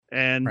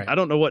and Right. I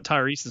don't know what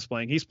Tyrese is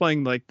playing. He's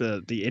playing like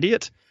the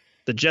idiot,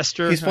 the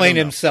jester. He's playing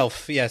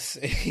himself. Yes,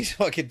 he's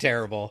fucking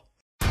terrible.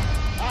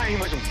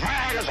 I'm as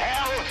mad as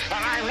hell,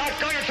 and I'm not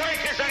going to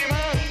take this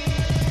anymore.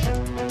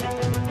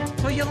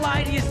 Well, you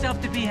lie to yourself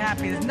to be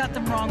happy. There's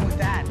nothing wrong with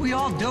that. We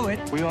all do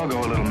it. We all go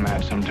a little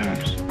mad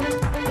sometimes.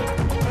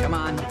 Come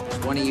on,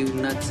 if one of you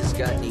nuts has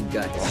got any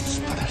guts. Let's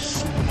put a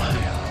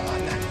smile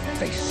on that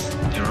face.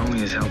 You're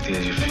only as healthy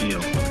as you feel.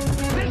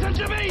 Listen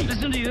to me.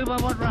 Listen to you by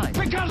what right?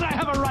 Because I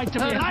have a right to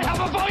be. I have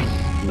a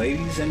voice.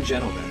 Ladies and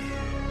gentlemen,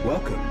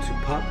 welcome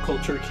to Pop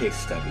Culture Case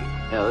Study.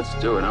 Yeah, let's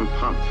do it. I'm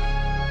pumped.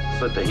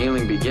 Let's let the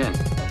healing begin.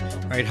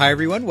 All right, hi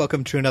everyone.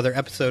 Welcome to another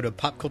episode of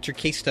Pop Culture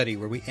Case Study,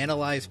 where we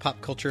analyze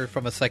pop culture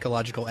from a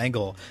psychological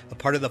angle, a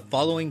part of the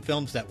Following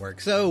Films Network.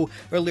 So,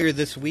 earlier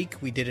this week,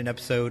 we did an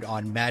episode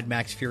on Mad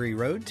Max Fury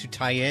Road to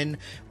tie in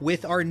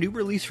with our new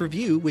release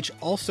review, which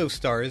also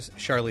stars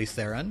Charlize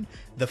Theron,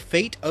 The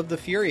Fate of the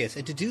Furious.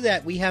 And to do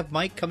that, we have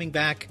Mike coming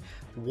back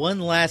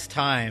one last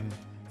time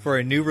for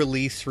a new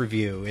release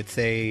review. It's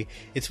a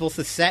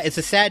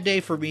sad day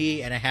for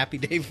me and a happy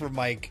day for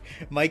Mike.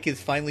 Mike is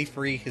finally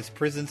free. His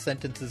prison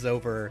sentence is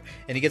over,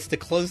 and he gets to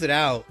close it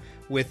out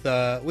with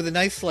a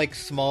nice, like,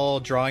 small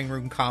drawing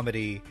room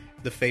comedy,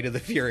 The Fate of the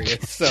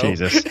Furious. So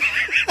Jesus.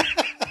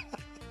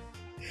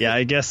 Yeah,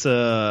 I guess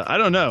I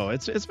don't know.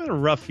 It's been a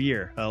rough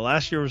year.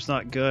 Last year was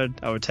not good.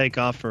 I would take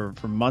off for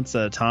months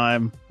at a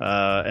time,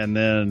 and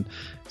then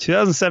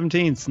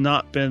 2017's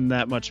not been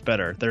that much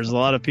better. There's a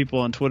lot of people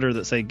on Twitter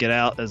that say Get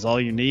Out is all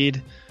you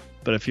need,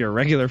 but if you're a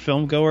regular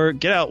film goer,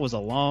 Get Out was a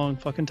long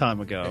fucking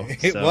time ago.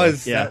 It So,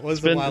 was. Yeah, That was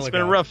it's been, a while it's ago.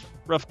 been a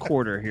rough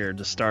quarter here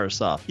to start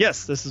us off.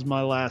 Yes, this is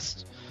my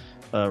last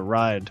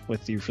ride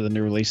with you for the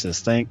new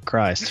releases. Thank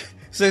Christ.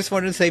 So I just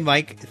wanted to say,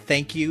 Mike,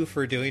 thank you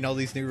for doing all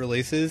these new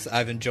releases.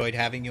 I've enjoyed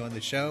having you on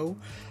the show,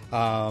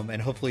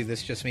 and hopefully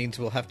this just means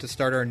we'll have to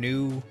start our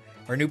new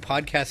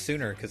podcast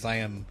sooner, because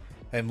I'm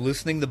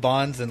loosening the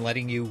bonds and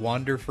letting you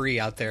wander free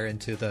out there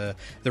into the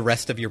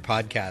rest of your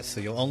podcast. So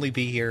you'll only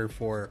be here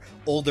for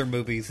older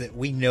movies that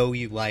we know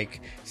you like,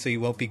 so you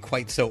won't be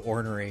quite so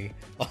ornery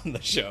on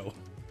the show.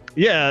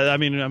 Yeah, I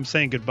mean, I'm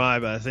saying goodbye,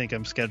 but I think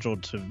I'm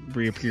scheduled to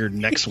reappear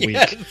next week.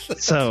 Yes,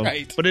 that's so,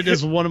 right. But it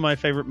is one of my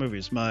favorite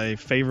movies, my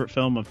favorite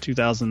film of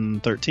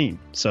 2013.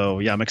 So,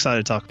 yeah, I'm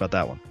excited to talk about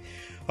that one.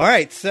 All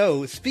right,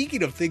 so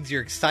speaking of things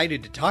you're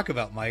excited to talk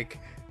about, Mike,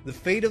 The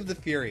Fate of the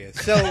Furious.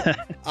 So,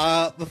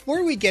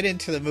 before we get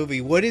into the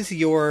movie, what is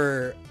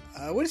your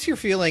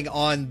feeling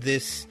on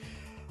this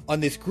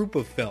group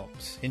of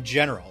films in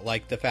general,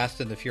 like The Fast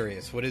and the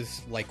Furious? What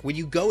is, like, when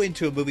you go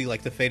into a movie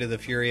like The Fate of the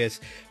Furious,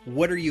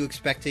 what are you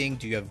expecting?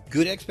 Do you have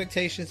good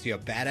expectations? Do you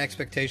have bad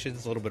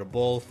expectations? A little bit of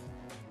both?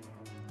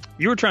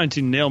 You were trying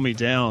to nail me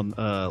down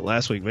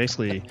last week,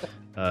 basically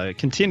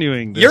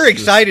continuing this. You're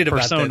excited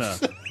about persona.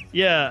 this.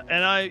 Yeah,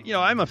 and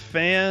I'm a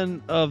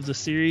fan of the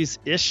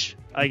series-ish,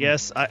 I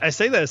guess. I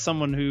say that as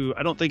someone who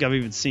I don't think I've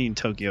even seen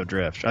Tokyo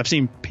Drift. I've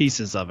seen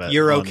pieces of it.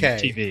 You're on okay.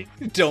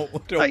 TV. Don't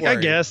worry. I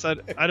guess. I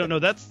don't know.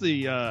 That's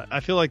the.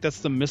 I feel like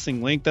that's the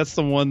missing link. That's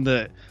the one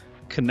that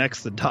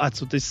connects the dots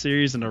with this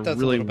series in a Does a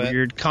really little bit.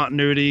 weird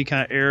continuity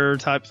kind of error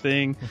type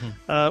thing,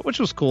 which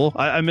was cool.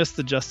 I missed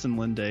the Justin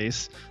Lin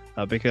days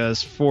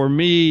because for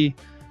me,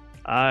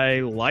 I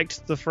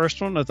liked the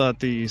first one. I thought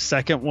the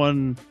second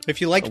one. If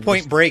you liked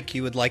Point Break,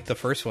 you would like the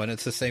first one.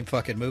 It's the same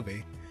fucking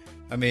movie.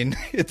 I mean,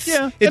 it's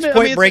I Point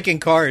mean, Break in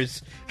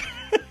cars.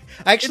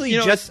 I just it's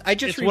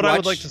rewatched, what I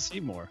would like to see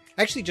more.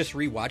 I actually just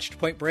rewatched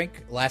Point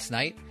Break last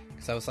night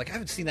because I was like, I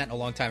haven't seen that in a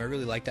long time. I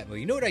really like that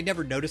movie. You know what I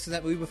never noticed in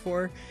that movie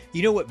before?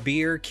 You know what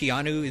beer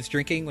Keanu is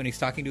drinking when he's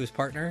talking to his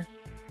partner?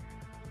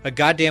 A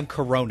goddamn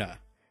Corona.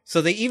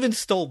 So they even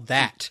stole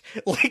that.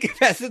 Like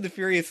Fast and the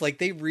Furious, like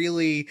they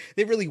really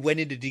went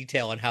into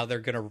detail on how they're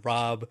gonna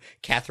rob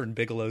Catherine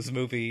Bigelow's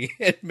movie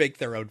and make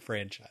their own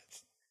franchise.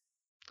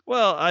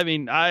 Well, I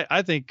mean,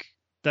 I think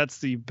that's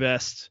the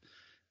best,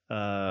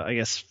 I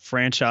guess,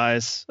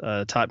 franchise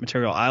type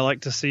material I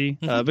like to see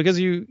because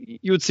you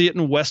would see it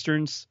in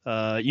westerns.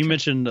 You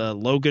mentioned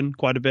Logan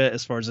quite a bit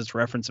as far as its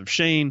reference of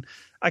Shane.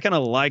 I kind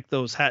of like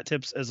those hat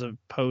tips as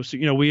opposed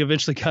to, we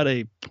eventually got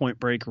a Point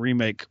Break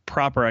remake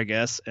proper, I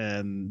guess,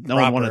 and no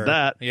one wanted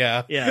that.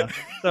 Yeah. Yeah.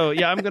 So,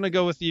 yeah, I'm going to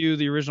go with you.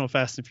 The original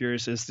Fast and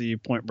Furious is the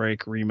Point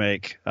Break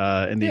remake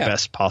in the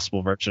best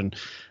possible version.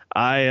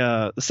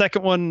 The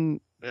second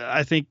one,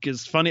 I think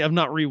is funny. I've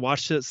not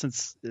rewatched it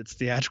since its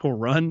theatrical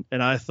run,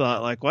 and I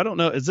thought, like, well, I don't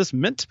know, is this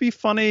meant to be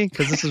funny?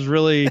 Because this is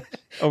really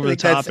over the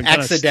top that's and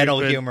kinda accidental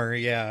stupid. humor.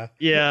 Yeah,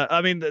 Yeah,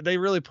 I mean, they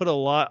really put a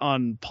lot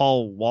on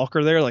Paul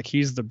Walker there. Like,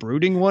 he's the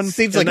brooding one.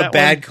 seems in like a that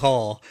bad one.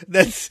 call.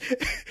 That's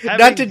Having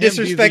not to him be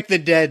disrespect the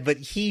dead, but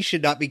he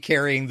should not be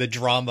carrying the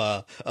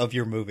drama of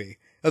your movie.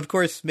 Of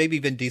course, maybe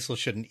Vin Diesel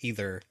shouldn't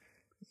either.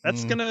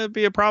 That's going to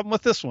be a problem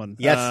with this one.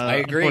 Yes, I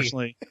agree.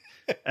 Unfortunately.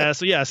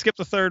 So yeah, I skipped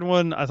the third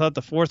one. I thought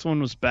the fourth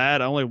one was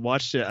bad. I only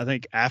watched it, I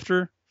think,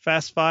 after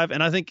Fast 5,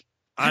 and I think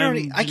I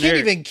can't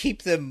even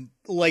keep them.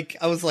 Like,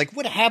 I was like,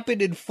 what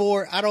happened in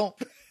 4? I don't.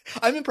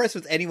 I'm impressed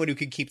with anyone who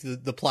can keep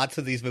the plots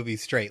of these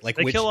movies straight. Like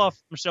they kill off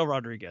Michelle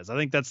Rodriguez. I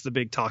think that's the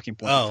big talking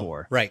point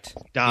for right.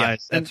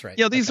 Dies. Yeah, that's right.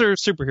 Yeah, these are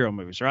superhero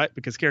movies, right?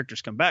 Because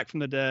characters come back from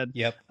the dead.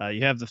 Yep.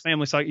 You have the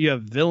family side. You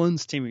have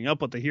villains teaming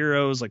up with the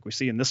heroes, like we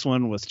see in this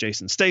one with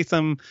Jason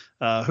Statham,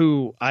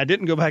 who I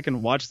didn't go back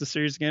and watch the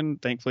series again,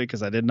 thankfully,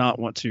 because I did not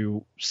want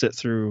to sit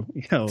through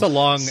it's a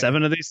long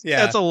 7 of these.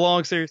 Yeah, it's a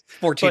long series,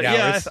 14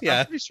 hours.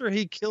 I'm pretty sure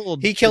he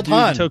killed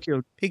Han.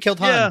 Tokyo. He killed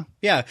Han.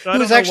 Yeah. So Who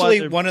was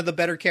actually one of the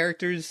better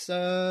characters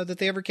that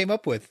they ever came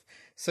up with.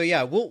 So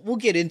yeah, we'll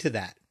get into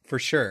that for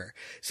sure.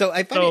 So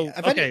I find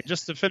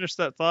just to finish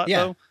that thought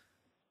Yeah. though,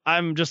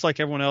 I'm just like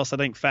everyone else. I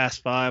think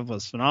Fast 5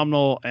 was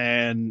phenomenal,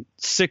 and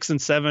 6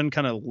 and 7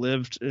 kind of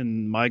lived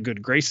in my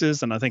good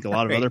graces, and I think a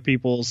lot of other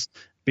people's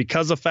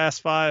because of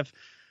Fast 5.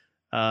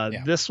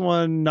 This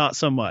one, not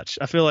so much.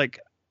 I feel like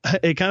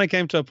it kind of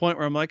came to a point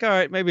where I'm like, all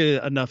right, maybe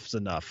enough is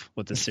enough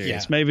with this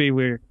series.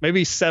 Yeah.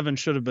 Maybe 7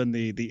 should have been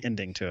the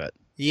ending to it.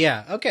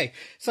 Yeah. Okay.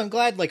 So I'm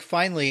glad, like,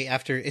 finally,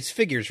 after it's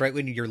figures, right,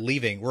 when you're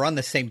leaving, we're on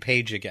the same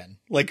page again.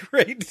 Like,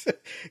 right?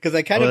 Because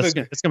I kind of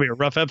it's gonna be a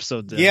rough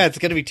episode. Then. Yeah, it's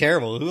gonna be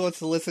terrible. Who wants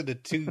to listen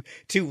to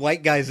two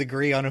white guys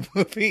agree on a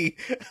movie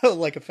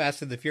like a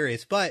Fast and the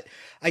Furious? But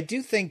I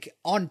do think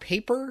on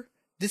paper,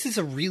 this is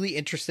a really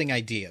interesting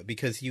idea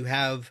because you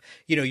have,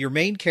 your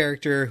main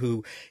character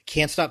who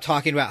can't stop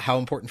talking about how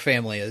important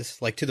family is,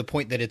 like to the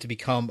point that it's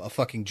become a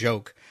fucking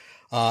joke.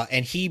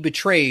 And he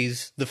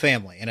betrays the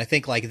family. And I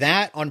think like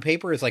that on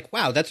paper is like,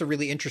 wow, that's a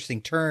really interesting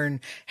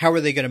turn. How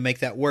are they going to make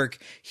that work?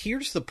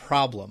 Here's the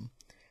problem.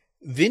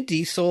 Vin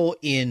Diesel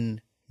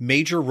in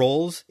major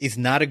roles is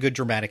not a good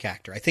dramatic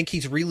actor. I think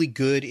he's really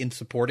good in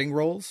supporting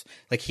roles.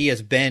 Like he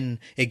has been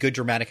a good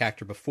dramatic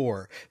actor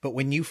before, but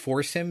when you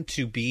force him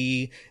to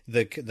be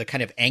the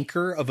kind of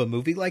anchor of a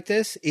movie like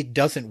this, it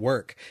doesn't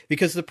work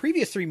because the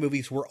previous 3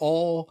 movies were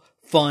all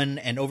fun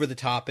and over the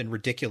top and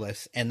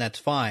ridiculous. And that's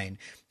fine.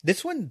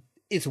 This one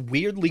is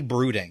weirdly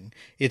brooding.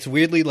 It's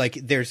weirdly like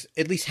there's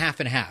at least half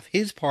and half.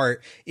 His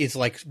part is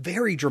like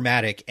very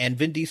dramatic, and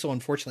Vin Diesel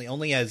unfortunately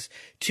only has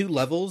 2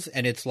 levels,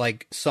 and it's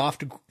like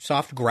soft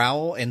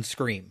growl and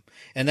scream.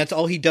 And that's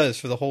all he does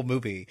for the whole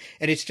movie.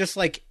 And it's just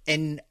like,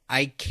 and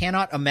I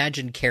cannot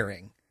imagine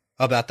caring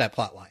about that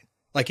plot line.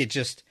 Like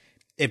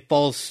it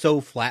falls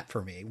so flat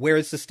for me.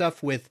 Whereas the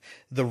stuff with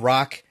The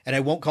Rock, and I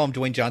won't call him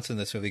Dwayne Johnson in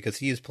this movie because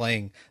he is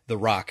playing The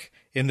Rock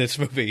in this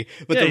movie.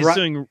 But yeah, The Rock,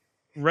 he's doing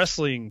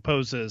wrestling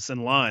poses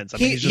and lines. I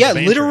mean, he's just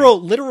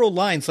literal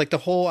lines, like the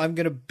whole "I'm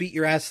gonna beat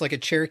your ass like a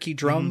Cherokee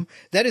drum." Mm-hmm.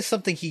 That is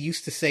something he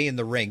used to say in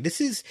the ring.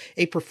 This is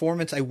a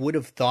performance I would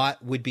have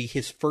thought would be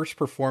his first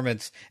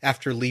performance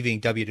after leaving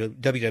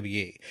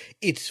WWE.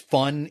 It's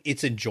fun,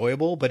 it's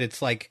enjoyable, but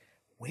it's like,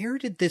 where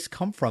did this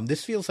come from?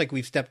 This feels like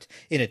we've stepped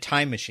in a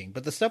time machine.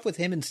 But the stuff with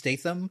him and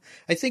Statham,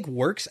 I think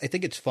works. I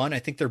think it's fun. I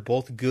think they're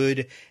both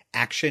good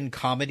action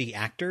comedy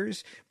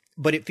actors.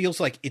 But it feels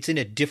like it's in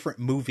a different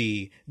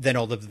movie than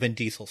all the Vin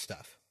Diesel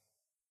stuff.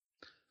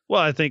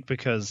 Well, I think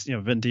because,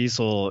 Vin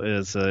Diesel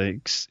is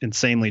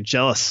insanely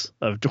jealous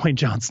of Dwayne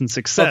Johnson's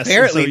success.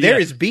 Apparently, there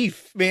is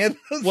beef, man.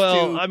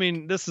 I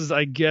mean, this is,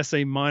 I guess,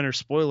 a minor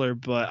spoiler,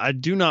 but I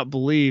do not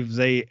believe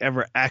they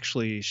ever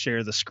actually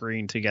share the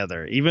screen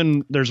together.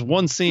 Even there's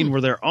one scene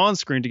where they're on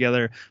screen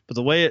together, but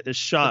the way it is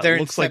shot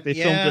looks like they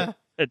filmed it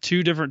at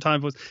 2 different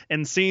times.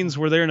 And scenes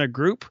where they're in a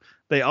group,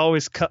 they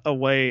always cut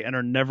away and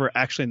are never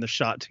actually in the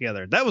shot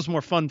together. That was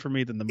more fun for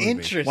me than the movie.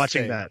 Interesting.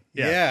 Watching that.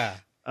 Yeah.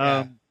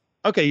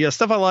 Okay. Yeah.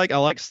 Stuff I like. I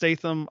like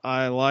Statham.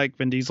 I like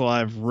Vin Diesel.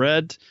 I've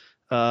read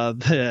I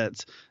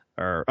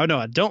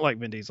don't like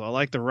Vin Diesel. I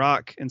like The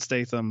Rock and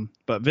Statham,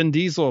 but Vin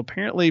Diesel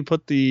apparently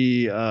put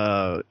the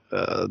Edward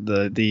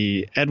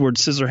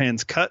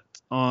Scissorhands cut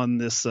on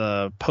this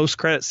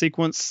post-credit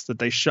sequence that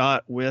they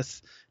shot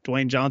with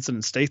Dwayne Johnson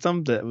and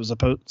Statham that was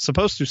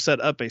supposed to set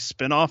up a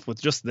spinoff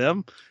with just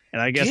them.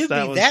 And I guess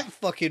that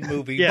fucking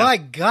movie. Yeah. My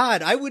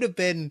God, I would have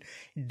been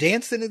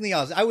dancing in the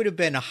aisles. I would have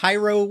been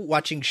Hyro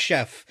watching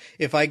Chef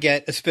if I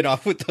get a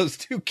spinoff with those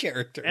 2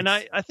 characters. And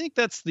I think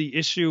that's the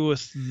issue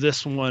with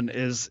this one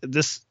is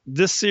this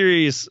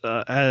series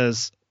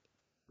has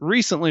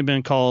recently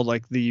been called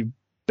like the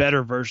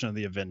better version of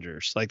the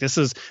Avengers. Like this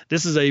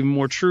is a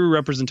more true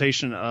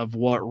representation of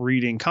what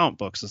reading comic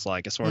books is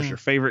like, as far as your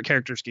favorite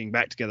characters getting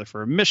back together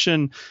for a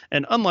mission.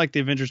 And unlike the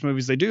Avengers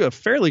movies, they do a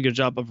fairly good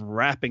job of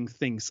wrapping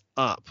things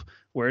up.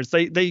 Whereas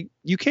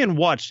you can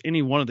watch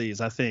any one of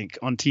these, I think,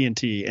 on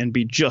TNT and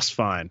be just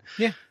fine.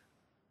 Yeah.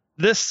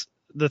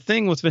 The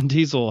thing with Vin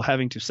Diesel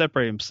having to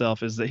separate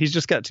himself is that he's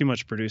just got too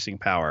much producing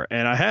power.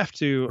 And I have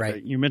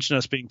to, you mentioned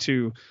us being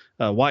 2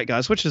 white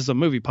guys, which is a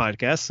movie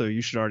podcast, so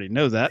you should already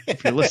know that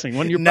if you're listening.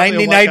 When you're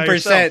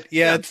 99%.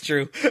 Yeah, that's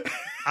true.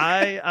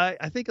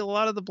 I think a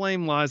lot of the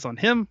blame lies on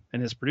him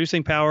and his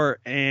producing power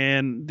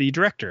and the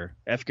director,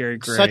 F. Gary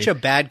Gray. Such a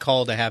bad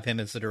call to have him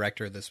as the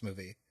director of this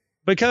movie.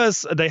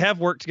 Because they have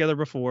worked together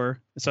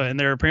before, and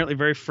they're apparently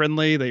very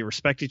friendly. They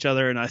respect each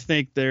other, and I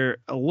think they're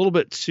a little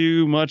bit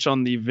too much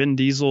on the Vin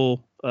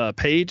Diesel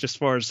page as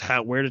far as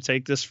where to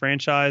take this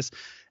franchise.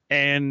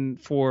 And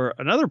for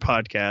another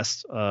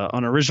podcast,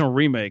 on original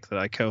remake that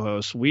I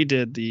co-host, we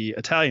did the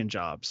Italian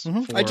Jobs.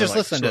 I just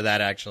listened to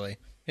that, actually.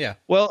 Yeah.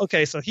 Well,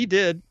 okay, so he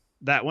did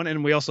that one,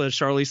 and we also had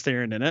Charlize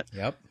Theron in it.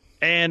 Yep.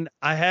 And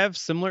I have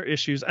similar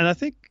issues, and I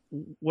think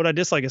what I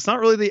dislike, it's not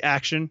really the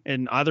action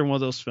in either one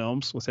of those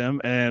films with him,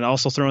 and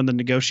also throw in The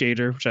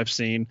Negotiator, which I've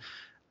seen.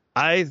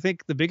 I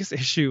think the biggest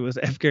issue with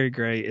F. Gary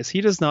Gray is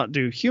he does not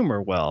do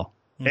humor well.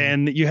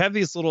 And you have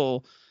these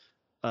little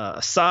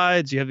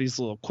asides, you have these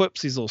little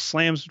quips, these little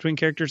slams between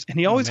characters, and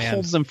he always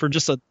holds them for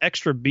just an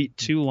extra beat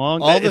too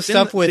long. All the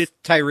stuff with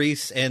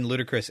Tyrese and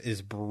Ludacris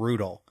is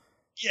brutal.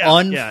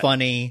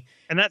 Unfunny.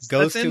 And that's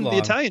in the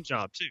Italian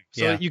Job too.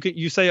 So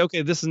you say,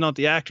 okay, this is not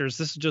the actors.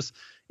 This is just,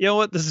 you know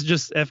what? This is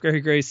just F.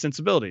 Gary Gray's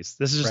sensibilities.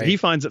 This is just, he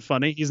finds it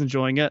funny. He's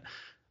enjoying it.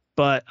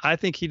 But I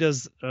think he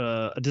does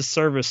a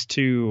disservice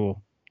to,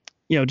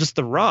 just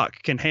The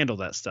Rock can handle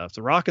that stuff.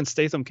 The Rock and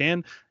Statham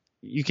can.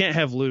 You can't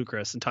have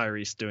Ludacris and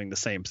Tyrese doing the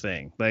same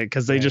thing,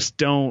 because they just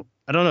don't.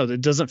 I don't know. It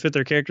doesn't fit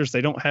their characters.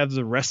 They don't have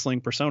the wrestling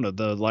persona,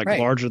 the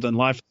larger than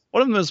life.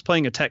 One of them is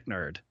playing a tech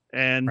nerd,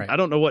 and I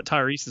don't know what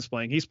Tyrese is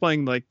playing. He's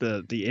playing like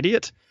the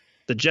idiot,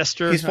 the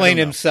jester. He's playing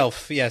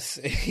himself. Yes,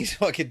 he's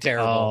fucking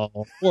terrible.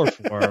 Oh, poor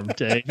for him,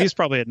 Dave. He's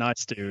probably a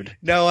nice dude.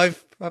 No,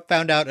 I've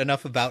found out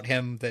enough about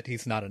him that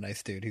he's not a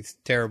nice dude. He's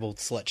a terrible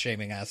slut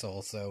shaming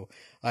asshole. So.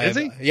 Is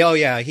he? Oh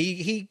yeah,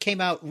 he came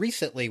out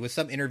recently with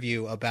some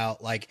interview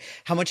about like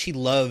how much he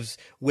loves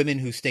women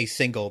who stay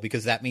single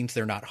because that means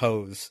they're not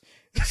hoes.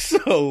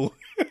 So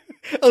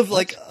I was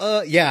like,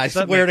 I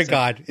swear to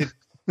God, it's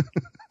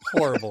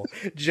horrible,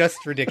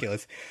 just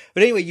ridiculous.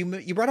 But anyway,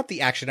 you brought up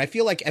the action. I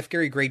feel like F.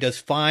 Gary Gray does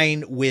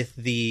fine with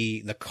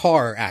the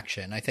car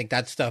action. I think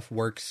that stuff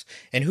works,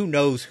 and who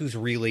knows who's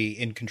really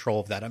in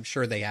control of that. I'm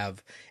sure they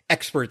have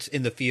experts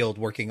in the field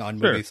working on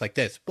movies like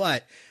this,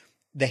 but.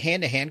 The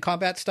hand-to-hand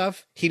combat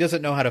stuff, he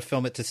doesn't know how to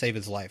film it to save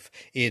his life.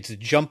 It's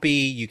jumpy.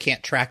 You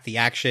can't track the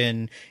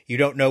action. You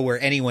don't know where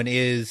anyone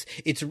is.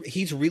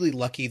 He's really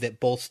lucky that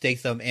both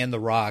Statham and The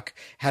Rock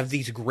have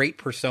these great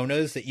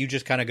personas that you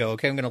just kind of go,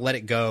 okay, I'm going to let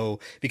it go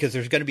because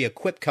there's going to be a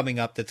quip coming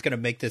up that's going to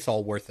make this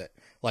all worth it.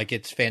 Like,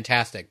 it's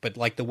fantastic. But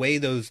like the way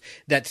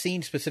that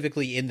scene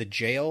specifically in the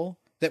jail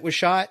that was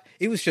shot,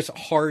 it was just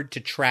hard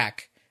to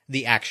track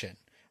the action,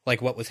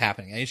 like what was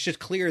happening. And it's just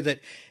clear that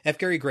F.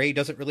 Gary Gray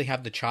doesn't really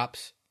have the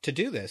chops to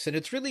do this. And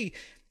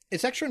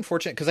it's extra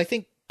unfortunate because I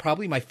think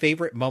probably my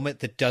favorite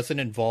moment that doesn't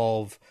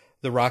involve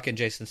The Rock and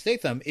Jason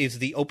Statham is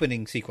the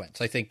opening sequence.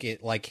 I think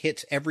it like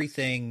hits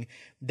everything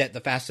that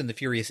the Fast and the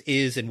Furious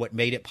is and what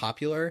made it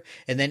popular.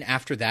 And then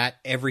after that,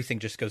 everything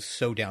just goes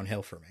so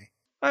downhill for me.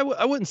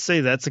 I wouldn't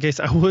say that's the case.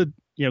 I would,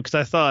 because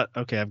I thought,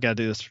 okay, I've got to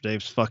do this for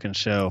Dave's fucking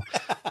show.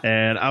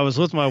 And I was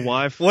with my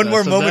wife. One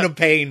more moment of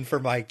pain for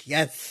Mike.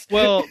 Yes.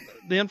 Well,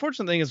 the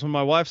unfortunate thing is when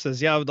my wife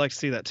says, yeah, I would like to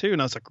see that too. And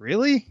I was like,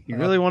 really? You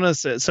really want to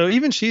see it? So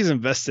even she's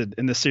invested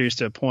in the series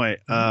to a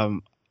point.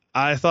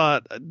 I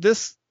thought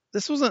this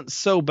wasn't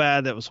so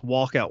bad that it was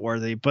walkout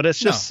worthy, but it's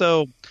just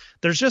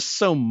there's just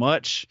so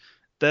much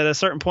that at a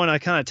certain point I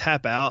kind of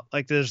tap out.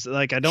 Like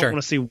I don't want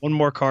to see one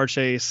more car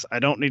chase. I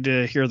don't need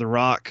to hear The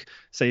Rock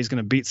say he's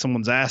going to beat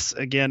someone's ass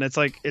again.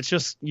 It's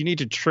just, you need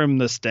to trim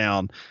this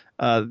down.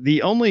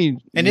 The only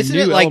and isn't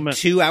it like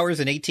 2 hours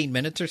and 18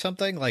 minutes or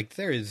something? Like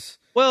there is.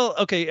 Well,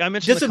 okay, I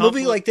mentioned does a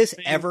movie like this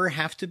ever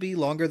have to be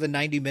longer than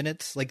 90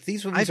 minutes? Like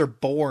these movies are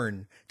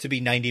born to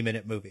be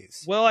 90-minute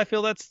movies. Well, I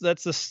feel that's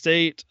the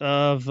state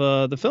of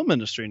the film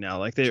industry now.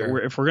 Like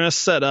if we're going to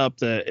set up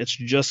that it's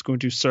just going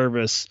to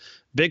service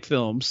big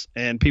films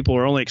and people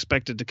are only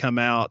expected to come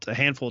out a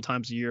handful of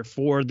times a year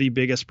for the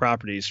biggest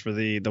properties, for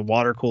the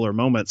water cooler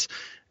moments,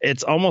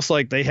 it's almost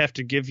like they have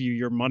to give you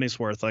your money's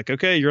worth. Like,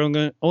 okay, you're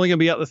only going to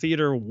be out the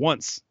theater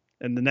once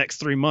in the next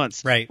 3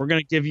 months. Right. We're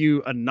going to give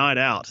you a night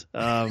out.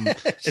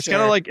 It's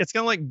kind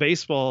of like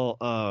baseball.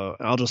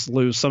 I'll just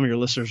lose some of your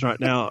listeners right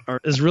now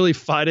is really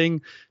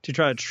fighting to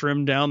try to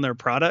trim down their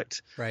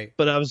product. Right.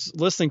 But I was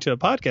listening to a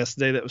podcast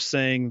today that was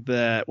saying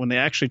that when they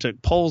actually took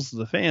polls of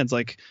the fans,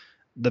 like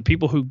the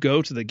people who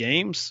go to the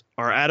games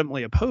are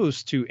adamantly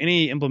opposed to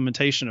any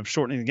implementation of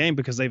shortening the game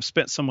because they've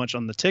spent so much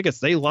on the tickets.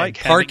 They like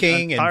and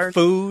parking and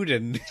food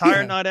and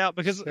entire night out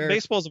because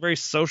baseball is a very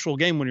social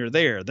game when you're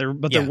there.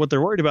 What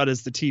they're worried about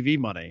is the TV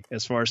money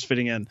as far as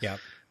fitting in. Yeah.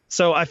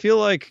 So I feel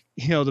like,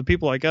 the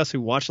people like us who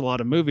watch a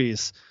lot of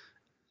movies,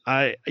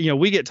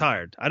 we get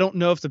tired. I don't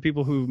know if the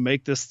people who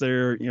make this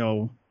their,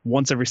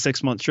 once every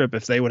 6 month trip,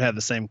 if they would have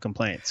the same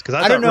complaints. Because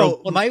I don't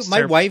know.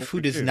 My wife, who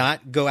does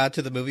not go out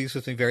to the movies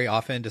with me very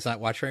often, does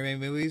not watch very many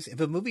movies. If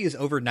a movie is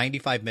over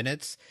 95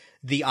 minutes,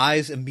 the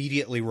eyes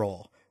immediately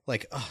roll.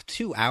 Like,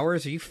 2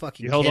 hours? Are you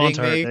fucking kidding me? Hold on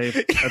to her,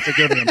 Dave. That's a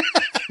good one.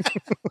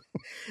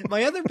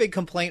 My other big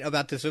complaint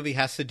about this movie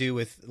has to do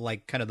with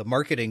like kind of the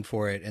marketing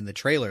for it and the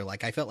trailer.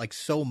 Like I felt like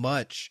so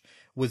much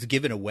was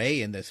given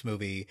away in this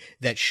movie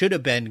that should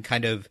have been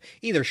kind of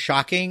either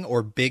shocking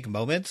or big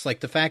moments.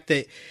 Like the fact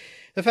that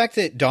the fact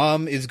that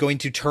Dom is going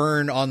to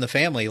turn on the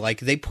family, like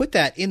they put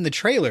that in the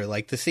trailer,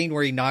 like the scene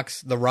where he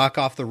knocks the rock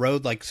off the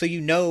road, like, so you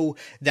know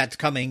that's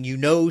coming. You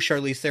know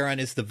Charlize Theron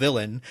is the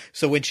villain.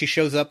 So when she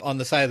shows up on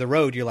the side of the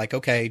road, you're like,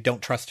 okay,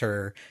 don't trust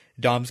her.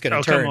 Dom's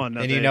going to turn. Come on,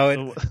 and you know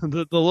it.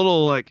 The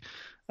little, like,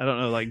 I don't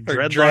know, like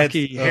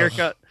dreadlocky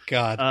haircut. Oh,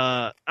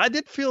 God. I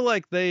did feel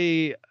like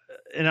they,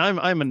 and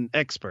I'm an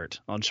expert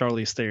on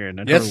Charlize Theron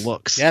and yes, her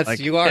looks. Yes, like,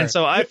 you are. And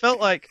so I felt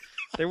like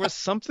there was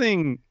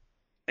something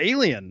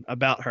alien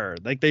about her.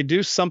 Like they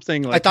do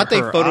something like I thought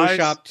they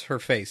photoshopped eyes. her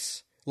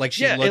face. Like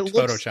she looked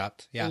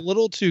photoshopped. Yeah. A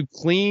little too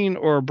clean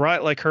or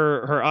bright. Like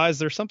her eyes,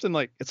 there's something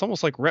like, it's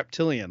almost like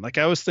reptilian. Like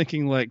I was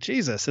thinking like,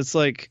 Jesus, it's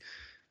like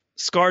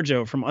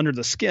ScarJo from Under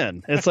the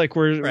Skin. It's like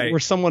we're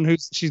someone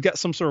she's got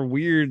some sort of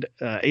weird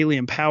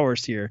alien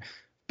powers here.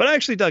 But I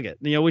actually dug it.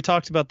 You know, we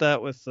talked about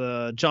that with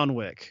John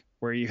Wick,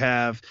 where you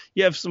have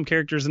some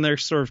characters in there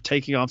sort of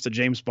taking off the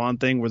James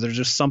Bond thing, where there's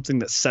just something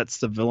that sets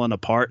the villain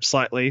apart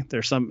slightly.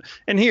 There's some,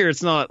 and here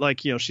it's not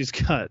like, you know, she's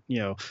got, you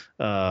know,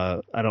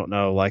 I don't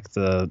know, like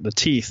the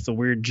teeth, the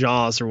weird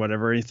jaws or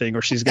whatever, anything,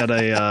 or she's got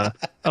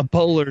a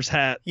bowler's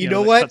hat. You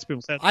know what?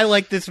 I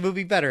like this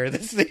movie better.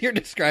 This that you're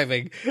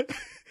describing.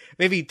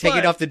 Maybe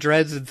taking off the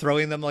dreads and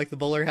throwing them like the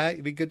bowler hat,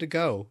 you'd be good to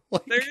go.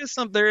 Like,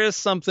 there is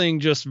something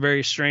just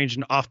very strange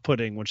and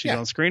off-putting when she's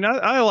on screen.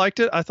 I liked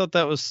it. I thought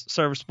that was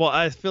serviceable.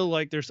 I feel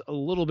like there's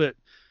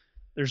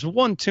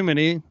one too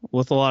many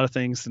with a lot of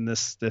things in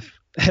this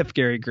F.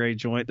 Gary Gray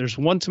joint. There's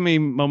one too many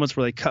moments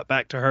where they cut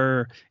back to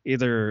her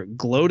either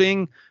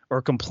gloating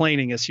or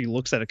complaining as she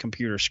looks at a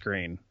computer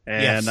screen.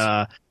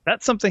 And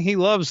that's something he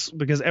loves,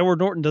 because Edward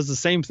Norton does the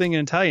same thing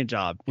in Italian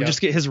Job. We just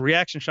get his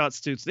reaction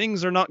shots to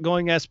things are not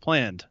going as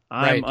planned.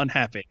 I'm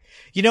unhappy.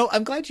 You know,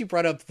 I'm glad you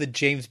brought up the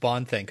James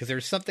Bond thing, because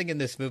there's something in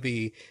this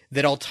movie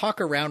that I'll talk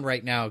around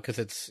right now, because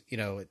it's, you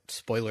know,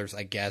 spoilers,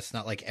 I guess.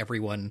 Not like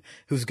everyone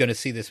who's going to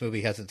see this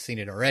movie hasn't seen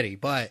it already,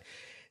 but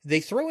they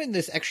throw in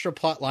this extra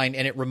plot line,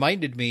 and it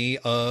reminded me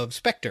of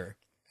Spectre,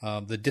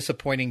 the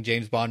disappointing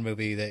James Bond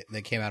movie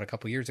that came out a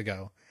couple years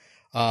ago,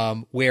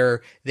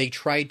 where they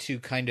tried to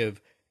kind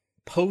of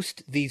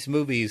post these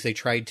movies. They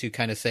tried to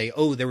kind of say,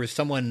 oh, there was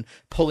someone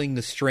pulling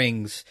the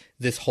strings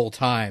this whole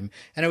time.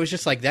 And I was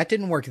just like, that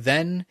didn't work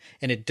then,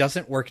 and it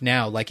doesn't work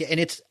now. Like, and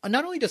it's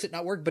not only does it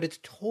not work, but it's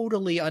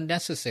totally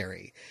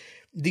unnecessary.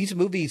 These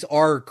movies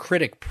are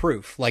critic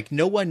proof. Like,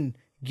 no one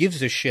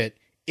gives a shit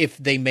if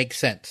they make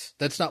sense.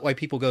 That's not why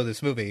people go to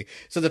this movie.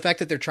 So the fact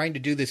that they're trying to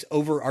do this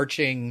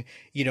overarching,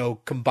 you know,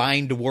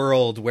 combined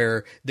world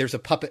where there's a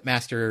puppet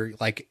master,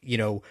 like, you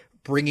know,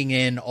 bringing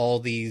in all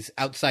these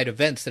outside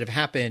events that have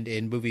happened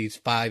in movies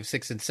 5,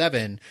 6, and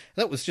 7,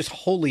 that was just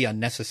wholly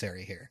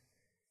unnecessary here.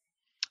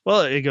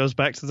 Well, it goes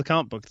back to the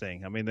comic book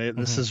thing. I mean,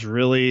 this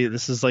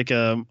is like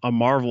a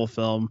Marvel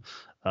film.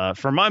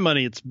 For my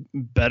money, it's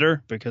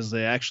better because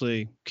they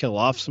actually kill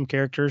off some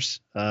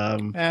characters.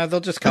 They'll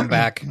just come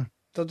back.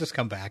 They'll just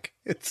come back.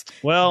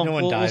 No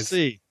one dies. We'll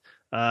see.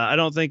 I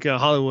don't think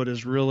Hollywood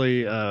is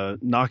really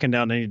knocking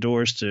down any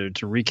doors to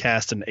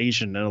recast an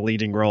Asian in a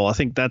leading role. I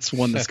think that's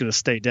one that's going to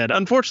stay dead,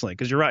 unfortunately,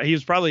 because you're right. He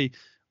was probably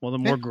one of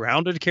the more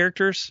grounded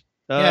characters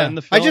in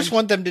the film. I just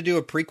want them to do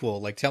a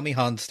prequel. Like, tell me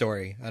Han's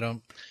story. I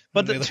don't.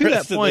 But to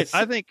that point,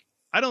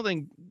 I don't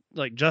think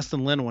like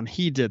Justin Lin, when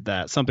he did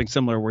that, something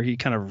similar where he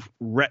kind of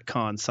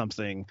retconned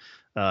something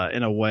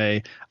in a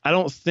way. I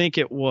don't think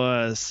it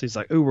was, he's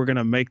like, oh, we're going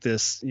to make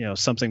this, you know,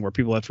 something where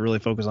people have to really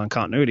focus on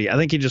continuity. I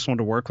think he just wanted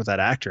to work with that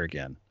actor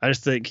again. I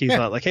just think he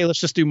thought like, hey, let's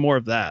just do more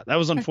of that. That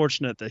was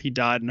unfortunate that he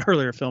died in an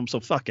earlier film. So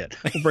fuck it.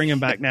 We'll bring him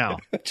back now.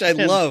 Which I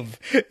love.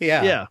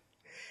 Yeah. Yeah.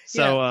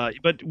 So,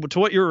 but to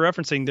what you were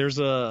referencing, there's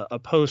a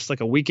post,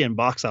 like a weekend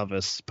box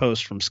office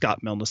post from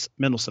Scott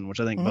Mendelson, which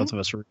I think both of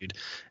us read.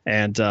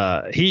 And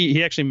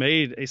he actually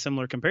made a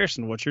similar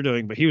comparison to what you're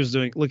doing, but he was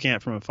looking at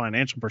it from a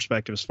financial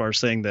perspective, as far as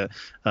saying that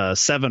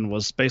 7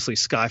 was basically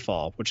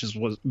Skyfall, which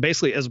was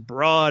basically as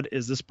broad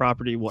as this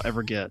property will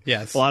ever get.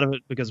 Yes. A lot of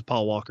it because of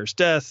Paul Walker's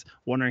death,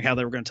 wondering how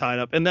they were going to tie it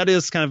up. And that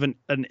is kind of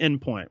an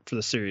end point for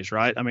the series,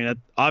 right? I mean,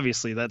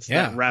 obviously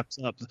that wraps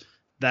up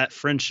that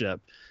friendship.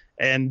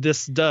 And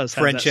this does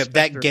have friendship,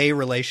 that gay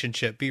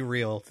relationship. Be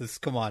real.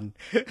 Come on.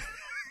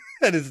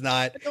 That is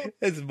not.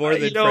 It's more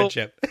than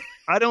friendship.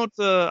 I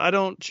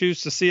don't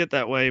choose to see it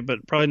that way,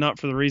 but probably not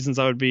for the reasons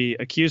I would be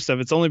accused of.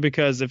 It's only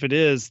because if it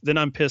is, then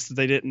I'm pissed that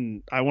they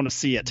didn't. I want to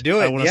see it.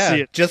 Do it. I want to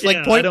see it. Just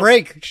like Point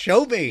Break.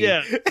 Show me.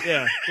 Yeah.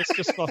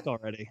 Just fuck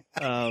already.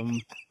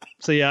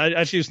 So yeah,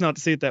 I choose not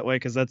to see it that way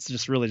because that's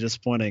just really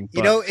disappointing. But,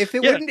 you know, if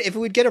it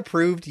would get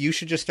approved, you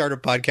should just start a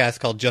podcast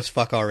called Just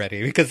Fuck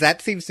Already, because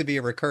that seems to be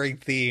a recurring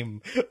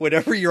theme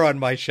whenever you're on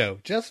my show.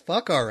 Just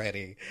fuck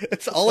already.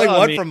 That's all I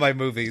want from my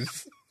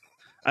movies.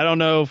 I don't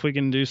know if we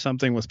can do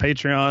something with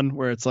Patreon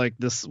where it's like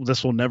this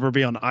will never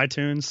be on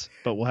iTunes,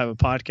 but we'll have a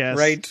podcast.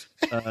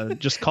 Right.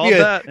 Just call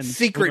that a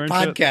secret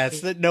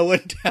podcast that no one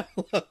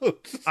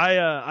downloads.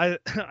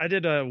 I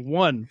did a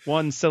one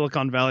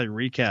Silicon Valley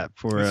recap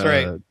for That's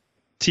right.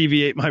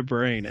 TV Ate My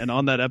Brain. And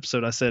on that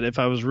episode, I said, if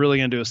I was really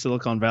going to do a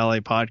Silicon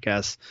Valley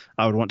podcast,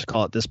 I would want to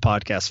call it This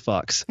Podcast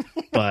Fucks.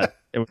 But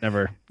it would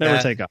never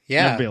take off.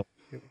 Yeah. Never be able.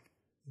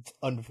 It's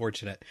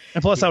unfortunate.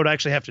 And plus, I would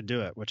actually have to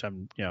do it, which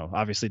I'm,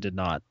 obviously did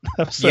not.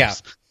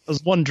 It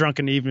was one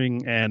drunken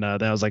evening, and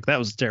that was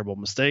a terrible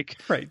mistake.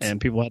 Right. And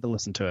people had to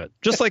listen to it,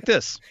 just like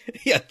this.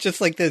 Yeah,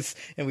 just like this.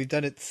 And we've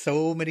done it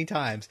so many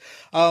times.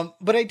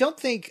 But I don't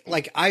think,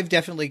 I've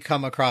definitely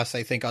come across,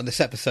 I think, on this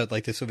episode,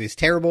 this movie is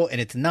terrible,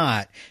 and it's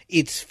not.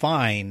 It's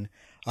fine.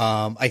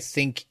 I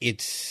think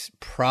it's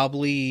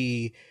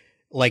probably,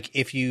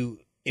 if you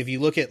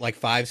look at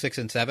 5, 6,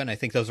 and 7, I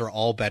think those are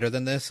all better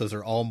than this. Those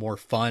are all more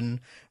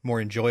fun,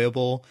 more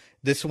enjoyable.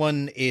 This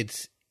one,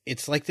 it's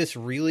this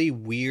really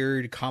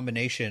weird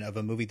combination of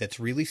a movie that's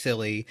really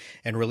silly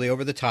and really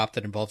over the top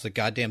that involves a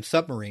goddamn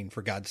submarine,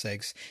 for God's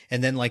sakes,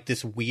 and then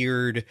this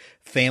weird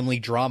family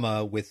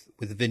drama with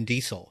Vin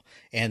Diesel.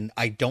 And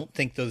I don't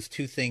think those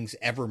two things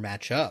ever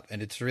match up.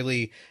 And it's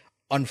really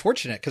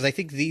unfortunate, because I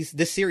think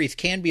this series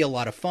can be a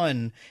lot of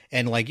fun,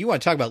 and you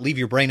want to talk about leave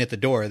your brain at the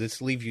door.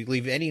 This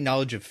leave any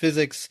knowledge of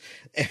physics,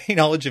 any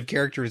knowledge of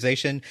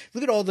characterization,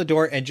 leave it all at the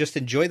door and just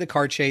enjoy the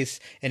car chase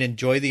and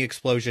enjoy the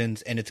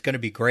explosions, and it's going to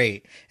be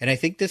great. And I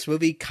think this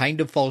movie kind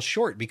of falls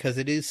short because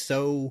it is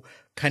so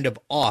kind of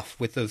off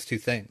with those two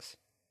things.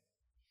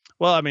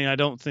 Well, I mean, I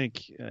don't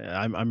think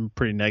I'm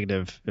pretty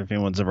negative. If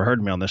anyone's ever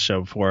heard me on this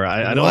show before,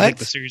 I don't think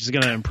the series is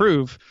going to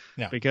improve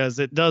because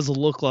it does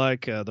look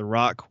like The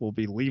Rock will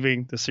be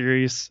leaving the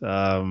series,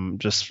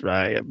 just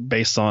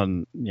based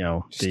on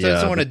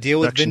doesn't want to deal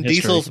with Vin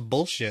Diesel's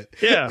bullshit.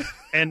 Yeah,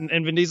 and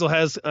Vin Diesel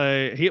has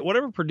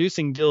whatever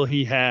producing deal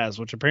he has,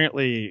 which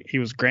apparently he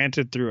was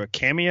granted through a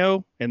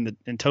cameo in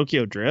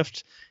Tokyo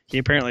Drift. He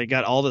apparently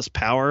got all this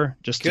power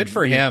just good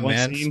for him,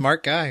 man. Scene.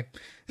 Smart guy.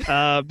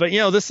 But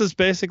this is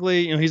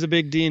basically, he's a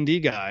big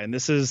D&D guy, and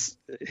this is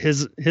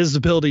his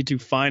ability to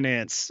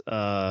finance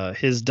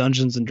his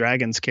Dungeons and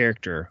Dragons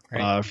character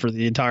for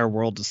the entire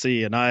world to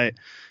see. And I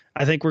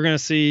think we're going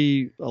to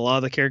see a lot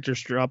of the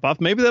characters drop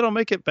off. Maybe that'll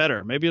make it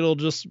better. Maybe it'll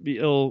just be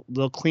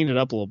they'll clean it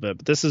up a little bit.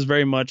 But this is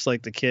very much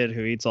like the kid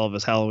who eats all of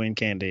his Halloween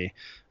candy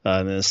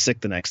and then is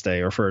sick the next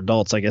day. Or for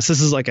adults, I guess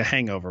this is like a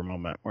hangover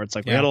moment where it's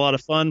we had a lot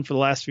of fun for the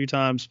last few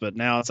times, but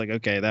now it's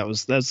okay,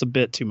 that's a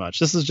bit too much.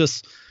 This is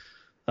just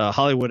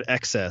Hollywood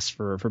excess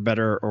for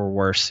better or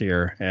worse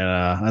here, and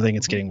I think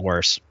it's getting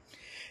worse.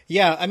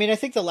 Yeah, I mean, I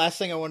think the last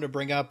thing I wanted to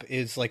bring up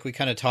is we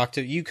kind of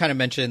you kind of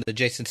mentioned the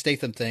Jason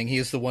Statham thing. He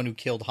is the one who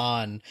killed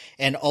Han,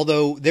 and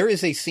although there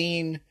is a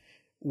scene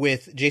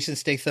with Jason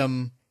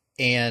Statham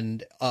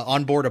and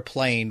on board a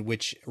plane,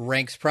 which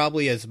ranks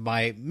probably as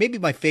maybe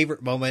my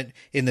favorite moment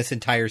in this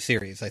entire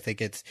series. I think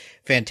it's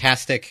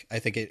fantastic. I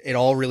think it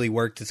all really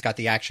worked. It's got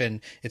the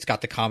action, it's got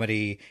the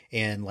comedy,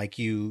 and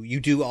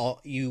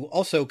you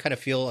also kind of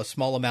feel a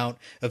small amount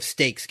of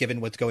stakes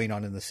given what's going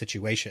on in the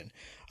situation.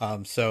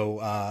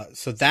 So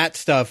that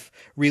stuff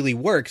really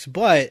works,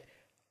 but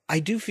I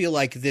do feel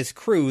like this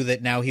crew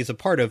that now he's a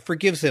part of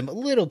forgives him a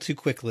little too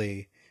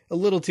quickly. A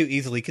little too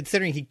easily,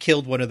 considering he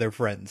killed one of their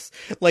friends.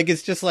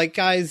 It's just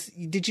guys,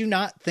 did you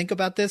not think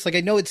about this? I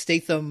know it's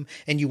Statham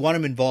and you want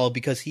him involved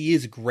because he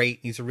is great.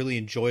 He's a really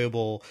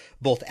enjoyable,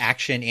 both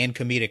action and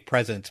comedic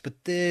presence,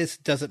 but this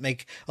doesn't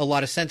make a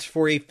lot of sense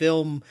for a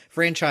film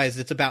franchise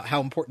that's about how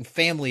important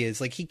family is.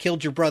 He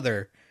killed your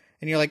brother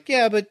and you're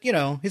yeah, but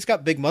he's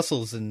got big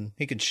muscles and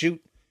he can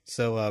shoot.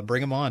 So,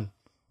 bring him on.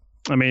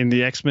 I mean,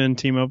 the X-Men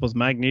team up with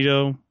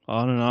Magneto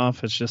on and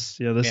off. It's just,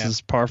 this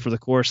is par for the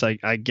course,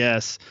 I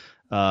guess.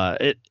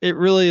 It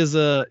really is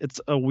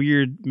it's a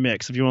weird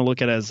mix if you want to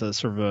look at it as a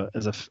sort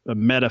of a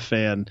meta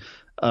fan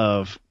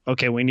of,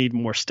 okay, we need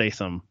more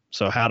Statham.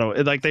 So how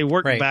do they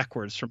work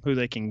backwards from who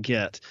they can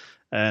get.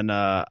 And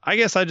I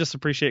guess I just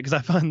appreciate it because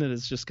I find that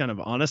it's just kind of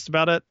honest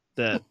about it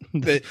that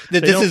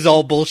this is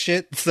all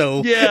bullshit.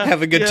 So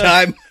have a good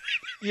time.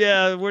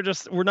 Yeah. We're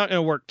not going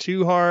to work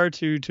too hard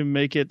to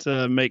make it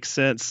make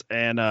sense.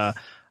 And I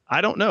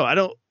don't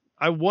know.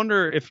 I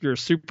wonder if you're a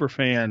super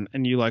fan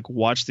and you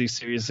watch these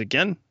series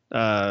again,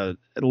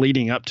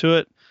 leading up to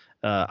it.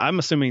 I'm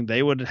assuming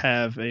they would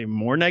have a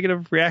more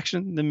negative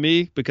reaction than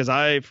me because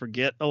I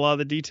forget a lot of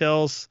the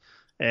details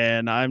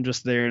and I'm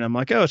just there and I'm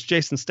oh, it's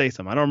Jason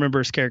Statham. I don't remember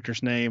his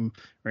character's name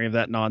or any of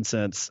that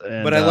nonsense.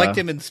 And, but I liked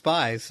him in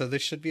Spy, so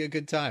this should be a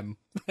good time.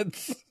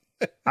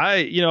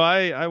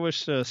 I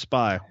wish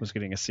Spy was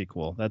getting a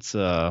sequel. That's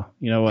what?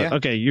 Yeah.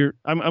 Okay,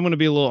 I'm going to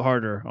be a little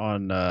harder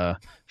on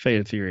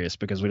Fate of Furious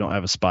because we don't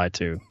have a Spy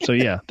 2. So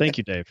yeah, thank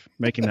you, Dave,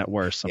 making that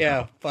worse somehow.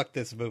 Yeah, fuck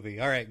this movie.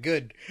 All right,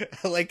 good.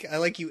 I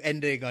like you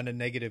ending on a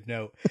negative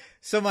note.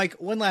 So Mike,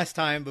 one last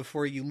time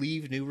before you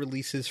leave new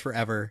releases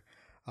forever,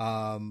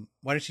 why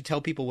don't you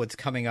tell people what's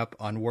coming up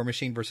on War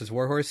Machine versus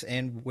Warhorse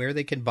and where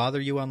they can bother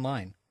you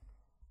online?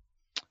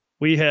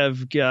 We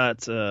have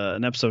got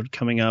an episode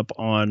coming up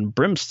on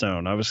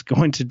Brimstone. I was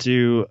going to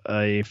do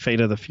a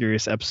Fate of the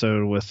Furious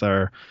episode with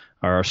our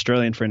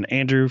Australian friend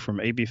Andrew from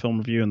AB Film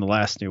Review and The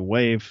Last New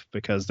Wave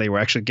because they were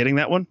actually getting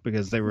that one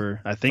because they were,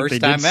 I think first they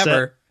time did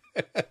ever.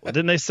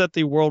 Didn't they set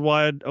the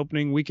worldwide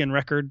opening weekend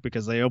record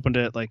because they opened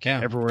it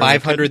everywhere?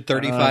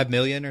 535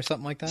 million or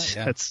something like that.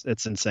 Yeah.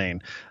 It's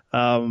insane.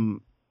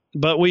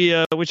 but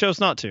we chose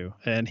not to,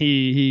 and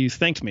he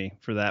thanked me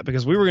for that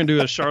because we were going to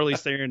do a Charlize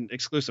Theron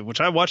exclusive,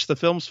 which I watched the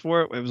films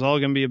for. It was all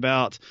going to be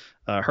about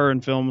her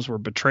in films where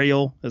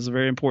betrayal is a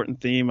very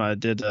important theme.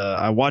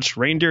 I watched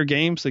Reindeer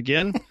Games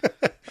again.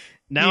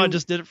 Now I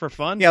just did it for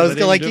fun. Yeah, I was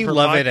like, you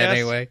love it podcast.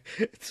 Anyway.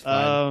 It's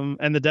fun.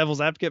 And the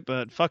Devil's Advocate,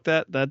 but fuck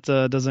that. That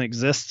doesn't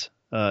exist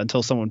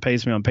until someone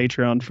pays me on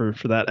Patreon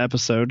for that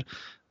episode.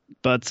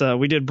 But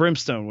we did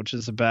Brimstone, which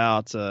is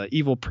about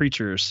evil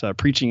preachers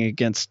preaching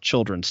against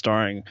children,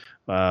 starring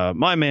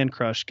my man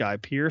crush, Guy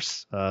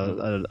Pearce,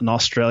 an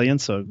Australian.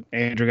 So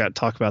Andrew got to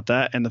talk about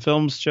that. And the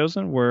films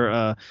chosen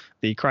were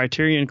the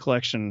Criterion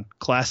Collection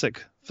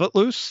classic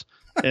Footloose,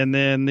 and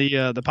then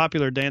the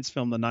popular dance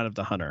film, The Night of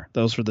the Hunter.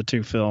 Those were the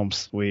two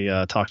films we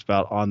talked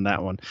about on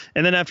that one.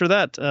 And then after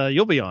that,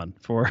 you'll be on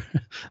for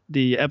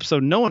the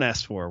episode no one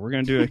asked for. We're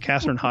going to do a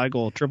Katherine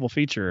Heigl triple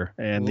feature,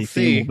 and the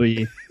theme will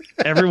be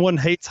Everyone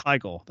Hates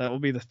Heigl. That will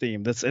be the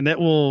theme. And that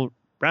will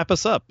wrap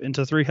us up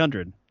into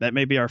 300. That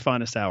may be our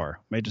finest hour.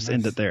 May just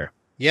end it there.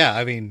 Yeah,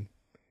 I mean,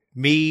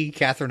 me,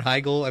 Katherine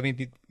Heigl. I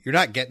mean, you're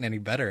not getting any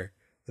better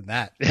than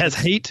that. It has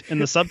hate in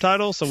the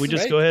subtitle, so we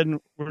just go ahead and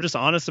we're just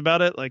honest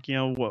about it. Like,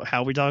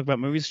 how we talk about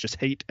movies, just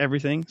hate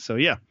everything. So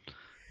yeah,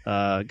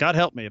 God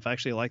help me if I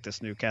actually like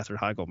this new Katherine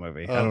Heigl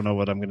movie. I don't know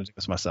what I'm going to do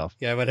with myself.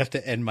 Yeah, I might have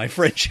to end my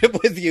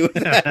friendship with you if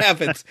that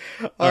happens.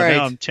 All right.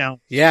 Now I'm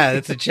challenged. Yeah,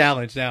 that's a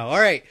challenge now. All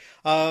right.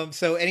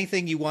 So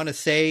anything you want to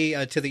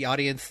say to the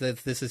audience that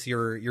this is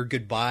your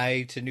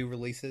goodbye to new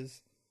releases?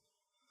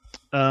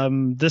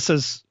 This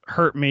has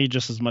hurt me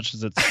just as much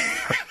as it's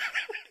hurt.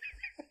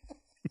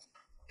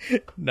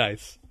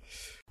 Nice.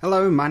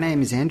 Hello, my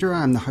name is Andrew.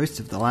 I'm the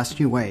host of The Last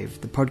New Wave,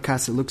 the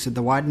podcast that looks at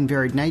the wide and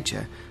varied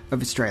nature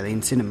of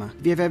Australian cinema.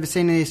 If you've ever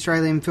seen an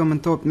Australian film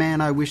and thought,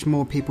 man, I wish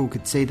more people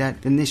could see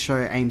that, then this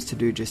show aims to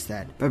do just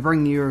that. By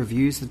bringing you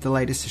reviews of the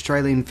latest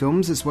Australian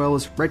films, as well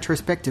as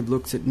retrospective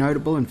looks at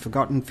notable and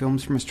forgotten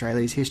films from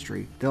Australia's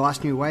history. The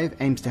Last New Wave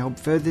aims to help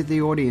further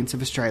the audience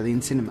of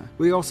Australian cinema.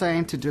 We also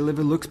aim to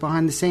deliver looks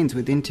behind the scenes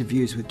with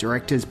interviews with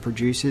directors,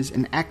 producers,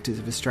 and actors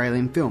of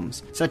Australian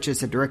films, such as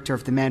the director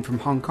of The Man from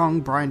Hong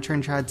Kong, Brian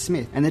Trenchard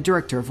Smith, and the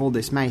director of All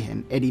This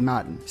Mayhem, Eddie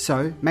Martin.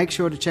 So, make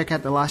sure to check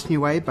out The Last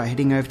New Wave by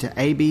heading over to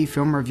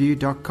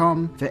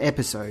abfilmreview.com for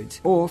episodes,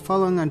 or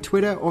following on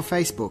Twitter or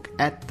Facebook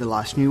at The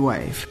Last New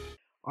Wave.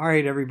 All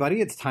right,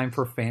 everybody, it's time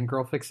for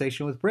Fangirl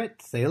Fixation with Britt.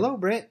 Say hello,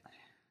 Britt.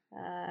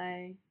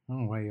 Hi.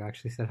 Oh, well, you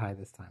actually said hi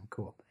this time.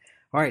 Cool.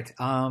 All right,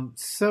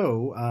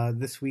 so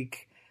this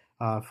week,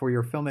 for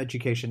your film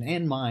education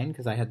and mine,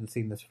 because I hadn't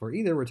seen this before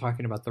either, we're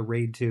talking about The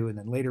Raid 2, and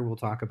then later we'll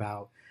talk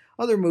about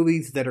other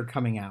movies that are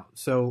coming out.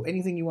 So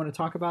anything you want to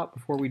talk about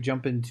before we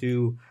jump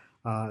into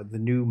the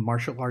new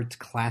martial arts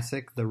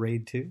classic, The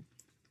Raid 2?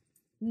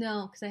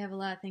 No, because I have a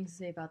lot of things to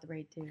say about The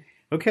Raid 2.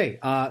 Okay,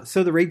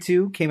 so The Raid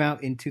 2 came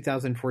out in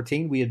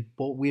 2014. We had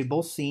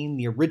both seen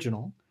the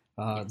original,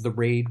 yes. The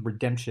Raid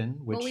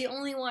Redemption. Which... Well, we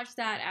only watched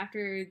that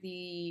after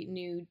the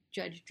new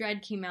Judge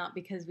Dredd came out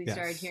because we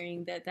started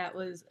hearing that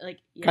was like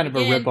kind of a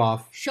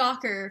ripoff.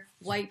 Shocker,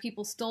 white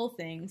people stole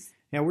things.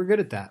 Yeah, we're good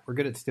at that. We're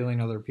good at stealing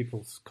other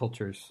people's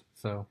cultures.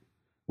 So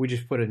we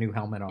just put a new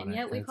helmet on it. And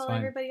yet we call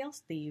everybody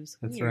else thieves.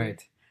 That's Weird.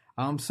 right.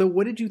 So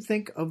what did you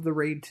think of The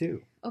Raid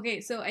 2?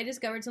 Okay, so I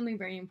discovered something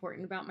very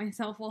important about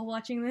myself while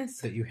watching this.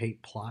 That you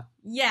hate plot?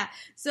 Yeah.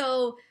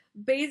 So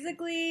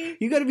basically...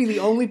 You gotta be the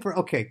only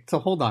Okay, so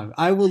hold on.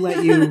 I will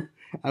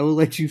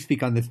let you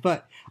speak on this,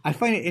 but I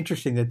find it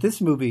interesting that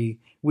this movie,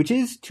 which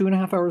is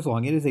 2.5 hours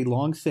long, it is a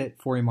long set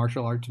for a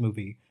martial arts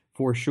movie,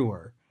 for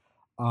sure,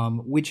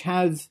 which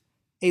has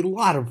a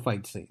lot of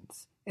fight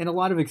scenes. And a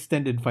lot of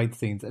extended fight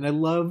scenes. And I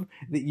love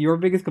that your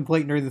biggest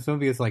complaint during this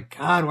movie is like,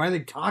 God, why are they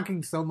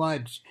talking so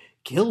much?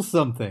 Kill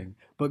something.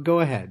 But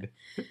go ahead.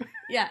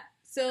 Yeah.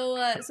 So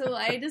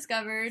I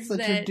discovered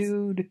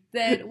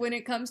that when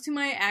it comes to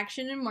my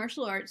action and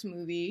martial arts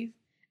movies,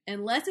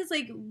 unless it's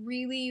like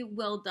really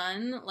well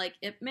done, like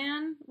Ip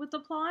Man with the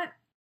plot,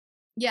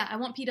 yeah, I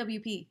want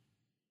PWP.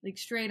 Like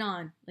straight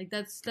on. Like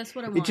that's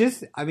what I want.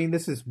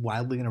 This is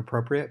wildly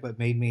inappropriate, but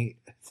made me,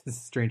 this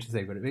is strange to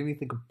say, but it made me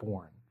think of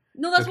Bourne.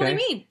 No, that's what I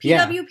mean.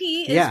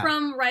 PWP is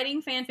from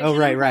writing fan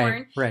fiction and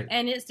porn, right.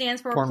 And it stands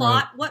for porn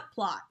plot. What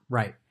plot?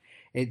 Right.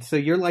 So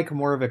you're like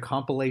more of a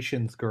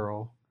compilations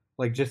girl.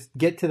 Like just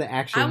get to the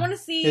action. I want to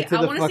see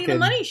the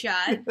money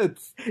shot.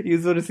 You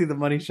just want to see the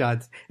money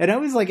shots. And I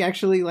was like,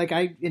 actually, like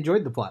I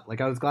enjoyed the plot.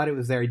 Like I was glad it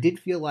was there. I did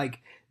feel like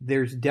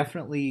there's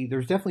definitely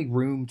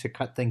room to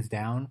cut things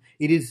down.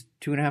 It is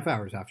 2.5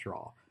 hours after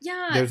all.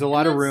 Yeah, there's a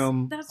lot of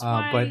room. That's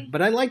why.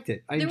 But I liked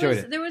it. I enjoyed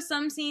it. There was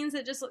some scenes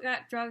that just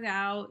got drug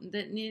out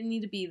that didn't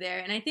need to be there,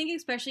 and I think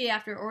especially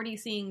after already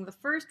seeing the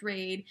first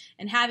Raid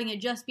and having it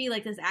just be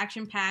like this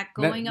action pack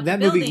going up the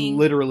building. That movie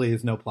literally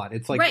is no plot.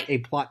 It's like a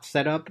plot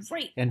setup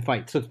and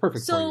fight, so it's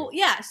perfect. So for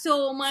you.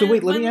 So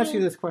wait, let me ask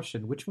you this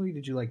question: which movie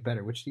did you like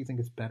better? Which do you think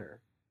is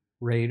better,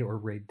 Raid or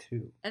Raid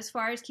 2? As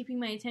far as keeping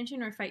my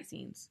attention or fight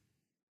scenes?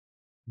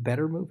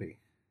 Better movie.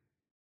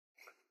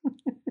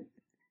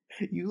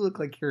 You look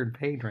like you're in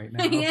pain right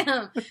now. I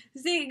am.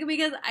 See,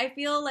 because I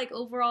feel like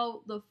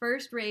overall the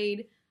first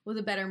Raid was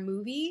a better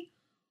movie,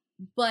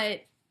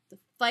 but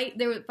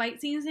there were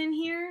fight scenes in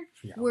here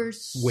were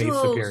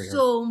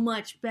so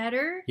much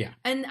better. Yeah.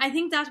 And I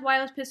think that's why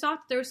I was pissed off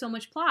that there was so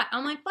much plot.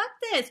 I'm like, fuck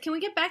this. Can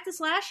we get back to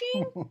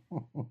slashing?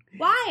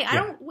 Why? Yeah. I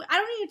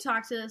don't need to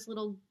talk to this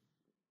little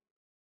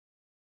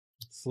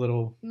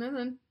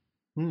nothing.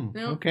 No.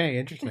 Okay,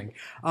 interesting.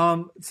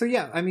 So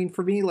yeah, I mean,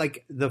 for me,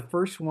 like the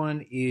first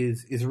one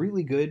is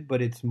really good, but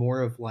it's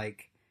more of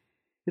like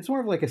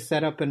a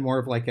setup and more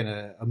of like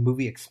a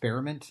movie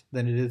experiment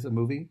than it is a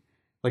movie.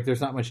 Like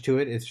there's not much to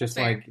it. It's just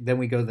like then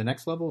we go to the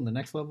next level and the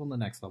next level and the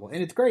next level,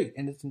 and it's great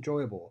and it's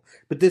enjoyable.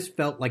 But this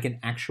felt like an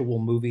actual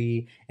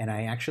movie, and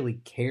I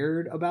actually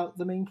cared about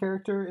the main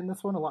character in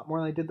this one a lot more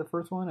than I did the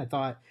first one. I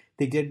thought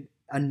they did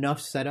enough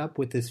setup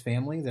with his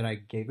family that I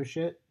gave a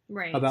shit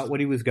about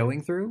what he was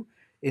going through.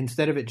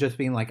 Instead of it just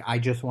being like, I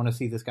just want to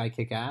see this guy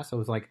kick ass, I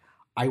was like,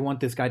 I want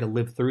this guy to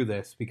live through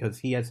this because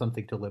he has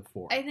something to live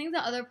for. I think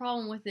the other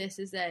problem with this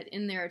is that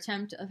in their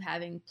attempt of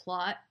having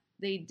plot,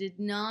 they did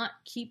not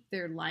keep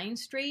their line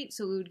straight,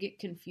 so it would get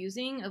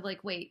confusing of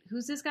like, wait,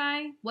 who's this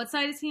guy? What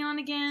side is he on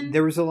again?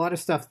 There was a lot of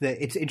stuff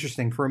that, it's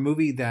interesting, for a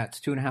movie that's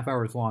 2.5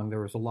 hours long,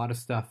 there was a lot of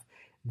stuff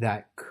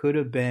that could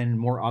have been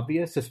more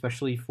obvious,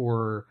 especially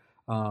for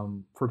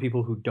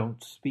people who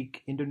don't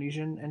speak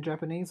Indonesian and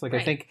Japanese. Like,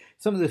 I think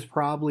some of this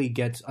probably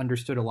gets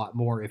understood a lot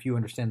more if you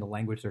understand the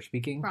language they're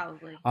speaking.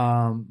 Probably.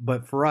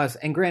 But for us,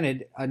 and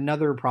granted,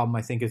 another problem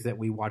I think is that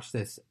we watched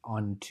this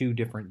on 2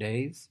 different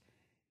days.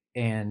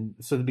 And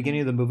so the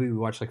beginning of the movie we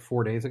watched like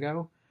 4 days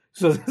ago.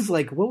 So it's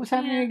like, what was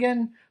happening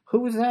again?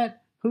 Who was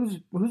that? Whose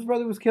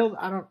brother was killed?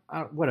 I don't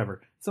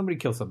whatever. Somebody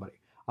killed somebody.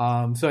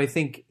 So I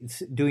think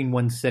doing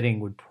one sitting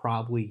would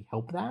probably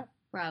help that.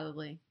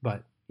 Probably.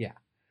 But yeah.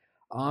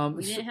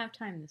 We didn't have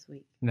time this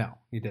week. No,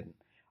 you didn't.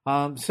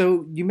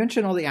 So you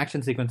mentioned all the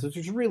action sequences,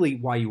 which is really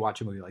why you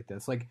watch a movie like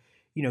this. Like,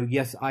 you know,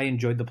 yes, I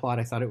enjoyed the plot.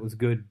 I thought it was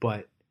good,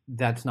 but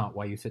that's not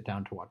why you sit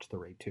down to watch The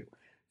Raid 2.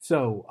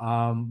 So,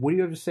 what do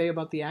you have to say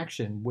about the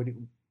action?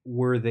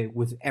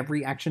 Was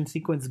every action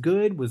sequence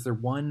good? Was there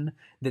one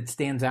that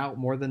stands out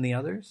more than the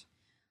others?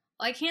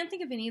 I can't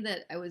think of any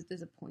that I was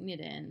disappointed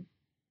in.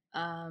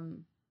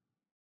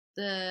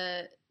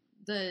 The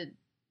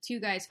 2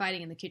 guys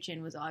fighting in the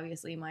kitchen was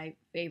obviously my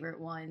favorite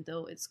one,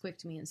 though it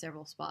squicked me in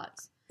several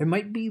spots. It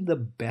might be the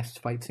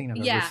best fight scene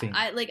I've ever seen.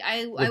 I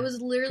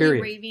was literally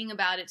raving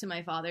about it to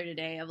my father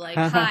today of like,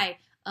 hi,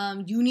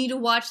 you need to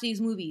watch these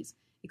movies,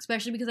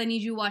 especially because I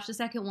need you to watch the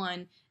second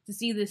one to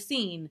see this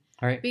scene.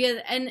 All right.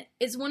 And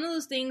it's one of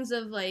those things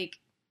of like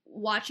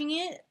watching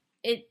it,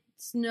 it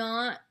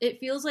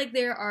feels like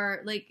there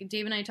are, like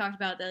Dave and I talked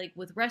about that, like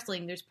with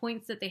wrestling, there's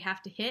points that they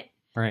have to hit,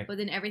 right, but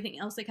then everything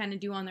else they kind of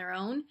do on their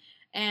own.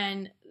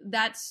 And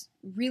that's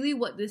really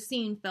what this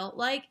scene felt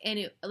like. And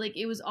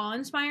it was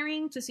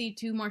awe-inspiring to see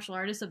 2 martial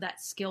artists of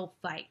that skill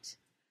fight.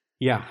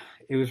 Yeah,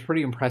 it was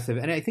pretty impressive.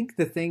 And I think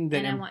the thing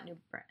that...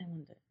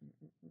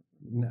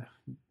 No,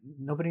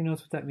 nobody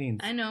knows what that means.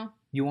 I know.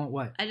 You want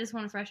what? I just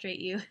want to frustrate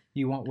you.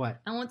 You want what?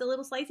 I want the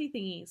little slicey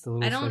thingies.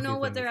 I don't know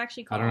what they're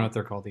actually called. I don't know what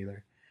they're called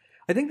either.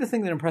 I think the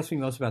thing that impressed me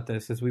most about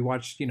this is we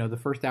watched, the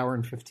first hour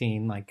and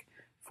 15, like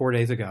 4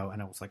 days ago,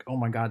 and I was like, oh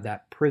my God,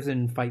 that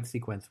prison fight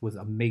sequence was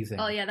amazing.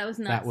 Oh yeah, that was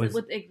nuts. That was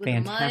with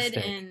fantastic. The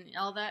mud and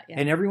all that. Yeah.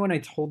 And everyone I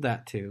told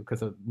that to,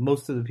 because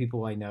most of the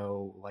people I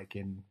know, like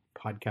in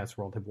podcast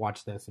world, have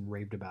watched this and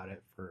raved about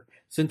it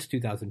since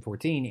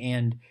 2014,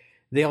 and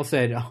they all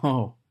said,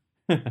 oh,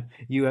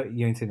 you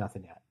ain't seen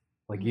nothing yet.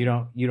 Like you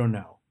don't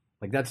know.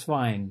 Like that's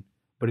fine,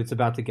 but it's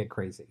about to get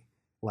crazy.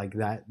 Like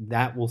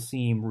that will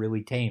seem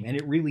really tame, and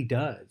it really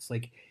does.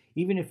 Like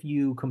even if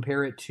you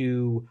compare it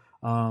to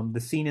the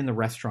scene in the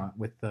restaurant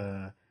with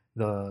the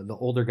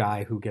older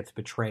guy who gets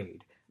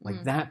betrayed,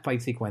 like that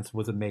fight sequence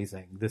was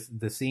amazing.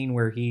 The scene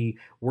where he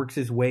works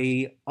his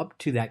way up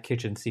to that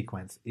kitchen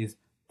sequence is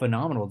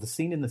phenomenal. The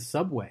scene in the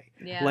subway,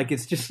 like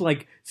it's just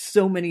like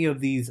so many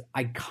of these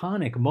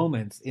iconic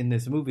moments in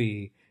this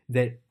movie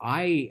that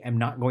I am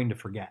not going to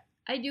forget.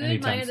 I do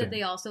admire that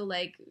they also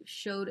like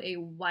showed a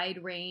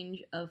wide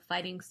range of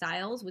fighting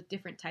styles with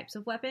different types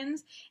of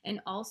weapons, and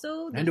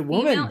also a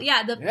woman.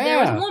 There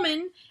was a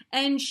woman,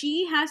 and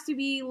she has to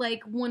be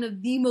like one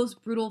of the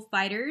most brutal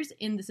fighters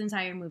in this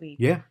entire movie.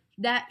 Yeah,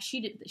 that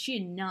she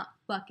did not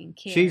fucking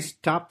care. She's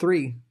top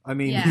 3. I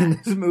mean,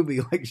 in this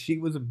movie, like she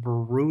was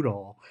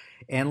brutal,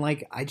 and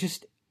like I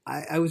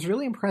was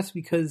really impressed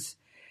because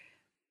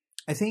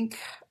I think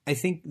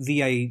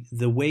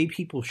the way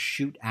people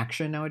shoot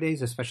action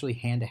nowadays, especially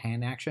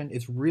hand-to-hand action,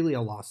 is really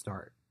a lost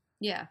art.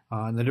 Yeah.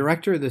 The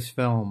director of this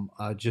film,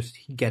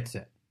 he gets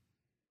it.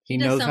 He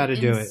knows how to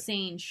do it.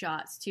 Insane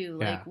shots too,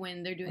 like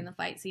when they're doing the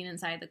fight scene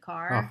inside the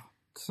car. Oh,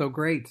 so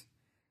great.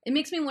 It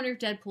makes me wonder if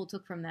Deadpool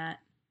took from that.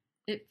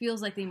 It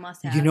feels like they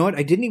must have. You know what?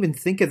 I didn't even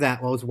think of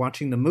that while I was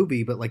watching the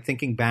movie, but like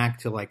thinking back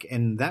to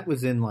and that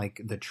was in like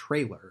the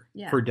trailer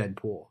for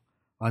Deadpool,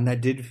 and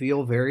that does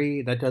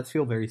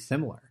feel very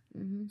similar.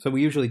 Mm-hmm. So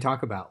we usually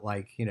talk about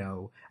I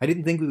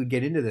didn't think we would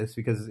get into this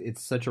because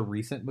it's such a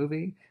recent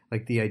movie.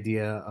 Like the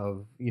idea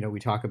of, we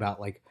talk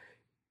about like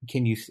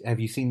have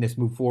you seen this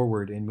move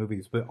forward in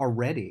movies? But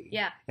already,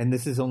 Yeah. And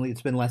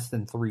it's been less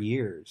than 3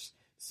 years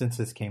since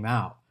this came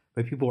out,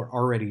 but people are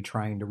already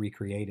trying to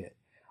recreate it.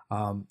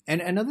 And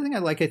another thing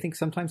I think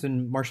sometimes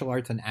in martial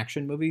arts and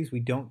action movies, we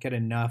don't get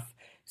enough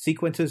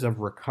sequences of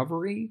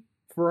recovery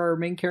for our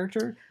main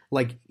character,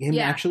 like him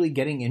actually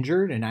getting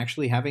injured and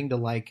actually having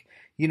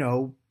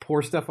to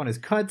pour stuff on his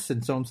cuts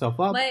and sew himself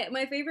up.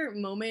 My favorite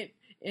moment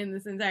in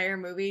this entire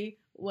movie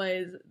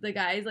was the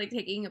guy's like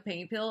taking a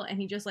pain pill and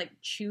he just like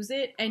chews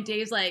it, and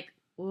Dave's like,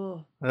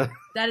 "Oh,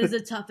 that is the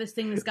toughest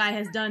thing this guy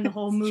has done the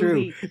whole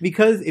movie." True,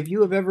 because if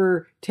you have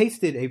ever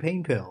tasted a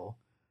pain pill,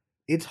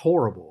 it's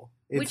horrible.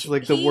 It's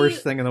the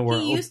worst thing in the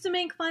world. He used to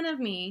make fun of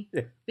me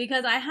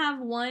because I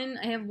have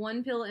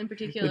one pill in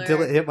particular.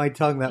 Until it hit my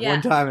tongue that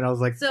one time, and I was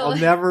like, I'll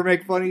never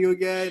make fun of you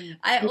again.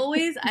 I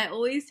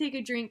always take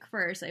a drink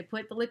first. I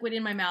put the liquid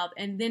in my mouth,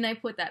 and then I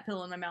put that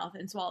pill in my mouth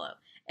and swallow.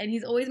 And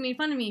he's always made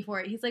fun of me for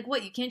it. He's like,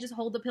 "What? You can't just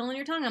hold the pill in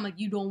your tongue?" I'm like,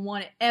 "You don't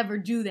want to ever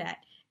do that."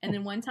 And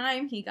then one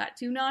time, he got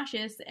too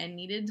nauseous and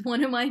needed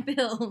one of my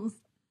pills.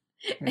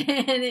 And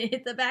it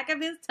hit the back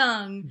of his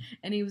tongue,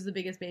 and he was the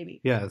biggest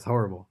baby. Yeah, it's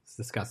horrible. It's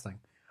disgusting.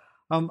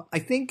 I'm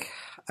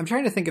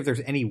trying to think if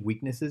there's any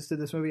weaknesses to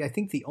this movie. I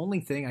think the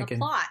only thing the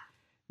plot.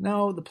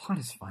 No, the plot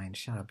is fine.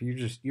 Shut up. You're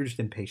just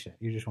impatient.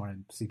 You just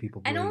want to see people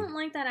bleed. I don't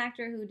like that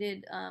actor who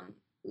did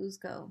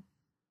Uzco,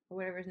 or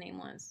whatever his name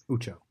was.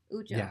 Ucho.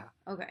 Yeah.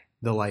 Okay.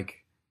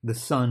 The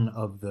son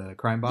of the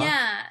crime boss.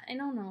 Yeah, I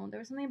don't know. There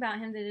was something about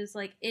him that is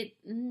like it.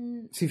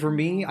 See, for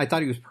me, I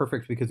thought he was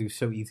perfect because he was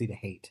so easy to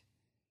hate.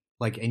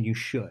 And you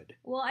should.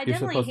 Well, I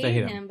definitely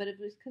hated him, but it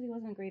was because he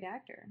wasn't a great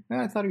actor.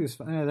 Yeah, I thought he was.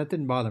 That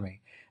didn't bother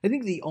me. I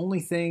think the only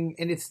thing,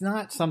 and it's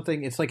not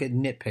something. It's like a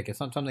nitpick. It's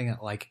not something that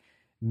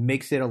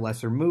makes it a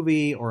lesser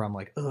movie, or I'm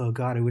like, oh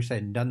god, I wish I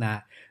hadn't done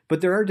that.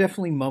 But there are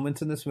definitely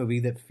moments in this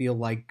movie that feels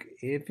like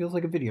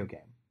a video game.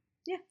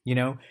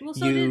 Yeah. Well,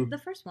 so did the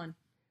first one.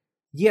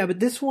 Yeah, but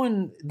this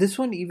one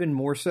even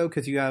more so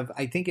because you have.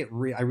 I think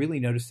I really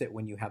noticed it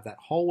when you have that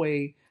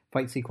hallway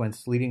fight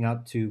sequence leading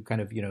up to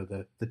kind of,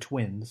 the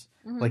twins.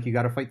 Mm-hmm. You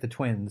got to fight the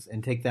twins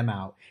and take them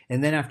out.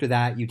 And then after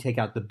that, you take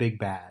out the big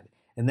bad.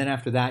 And then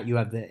after that, you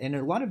have and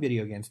a lot of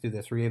video games do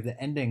this, where you have the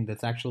ending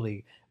that's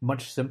actually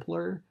much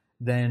simpler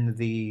than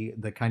the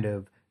kind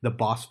of the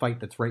boss fight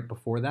that's right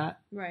before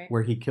that. Right.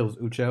 Where he kills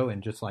Ucho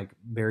and just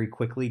very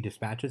quickly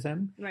dispatches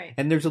him. Right.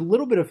 And there's a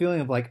little bit of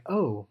feeling of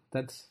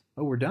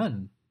we're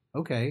done.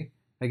 Okay.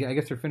 I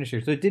guess they're finished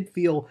here. So it did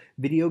feel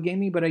video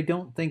gamey, but I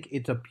don't think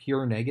it's a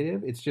pure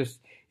negative. It's just,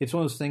 it's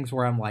one of those things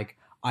where I'm like,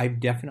 I've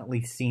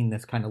definitely seen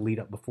this kind of lead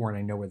up before and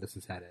I know where this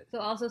is headed. So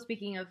also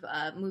speaking of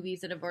movies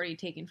that have already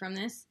taken from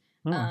this,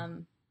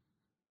 oh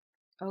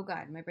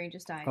god, my brain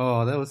just died.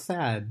 Oh, that was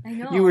sad. I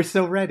know. You were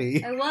so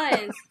ready. I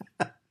was.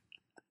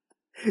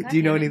 Do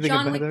you know anything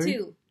John about Wick that?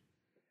 2.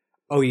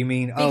 Oh, you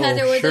mean, because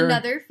there was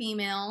another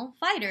female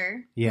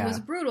fighter who was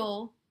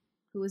brutal,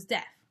 who was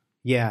deaf.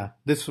 Yeah,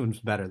 this one's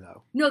better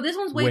though. No, this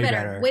one's way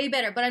better. Way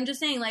better. But I'm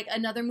just saying,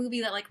 another movie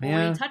that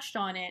already touched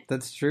on it.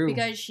 That's true.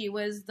 Because she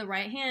was the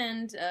right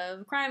hand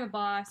of crime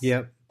boss.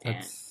 Yep,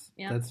 that's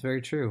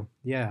very true.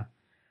 Yeah,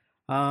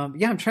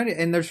 I'm trying to,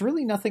 and there's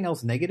really nothing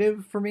else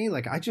negative for me.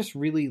 I just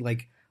really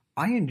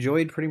I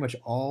enjoyed pretty much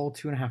all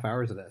 2.5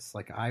 hours of this.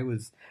 I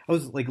was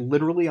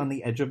literally on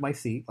the edge of my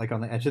seat, on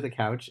the edge of the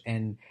couch,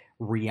 and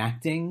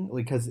reacting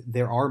because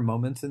there are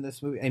moments in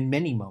this movie, and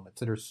many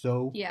moments that are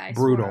so I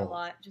brutal. Swore a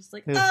lot, just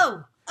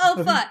oh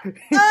fuck,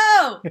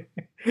 oh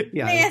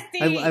yeah,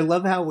 nasty. I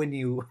love how when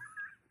you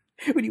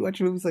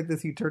watch movies like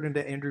this, you turn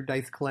into Andrew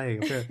Dice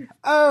Clay.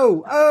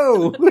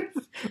 oh,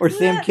 or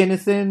Sam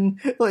Kinison,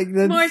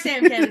 more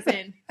Sam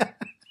Kinison.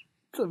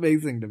 It's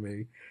amazing to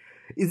me.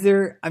 Is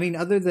there,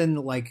 other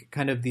than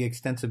kind of the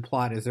extensive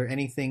plot, is there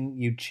anything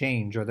you'd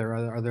change? Are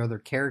there other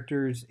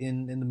characters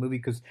in the movie?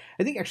 Because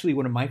I think actually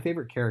one of my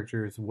favorite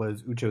characters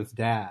was Ucho's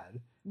dad.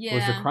 Yeah.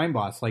 Was the crime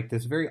boss,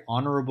 this very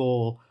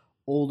honorable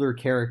older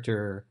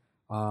character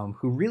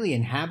who really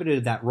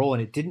inhabited that role,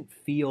 and it didn't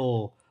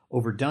feel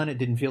overdone. It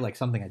didn't feel like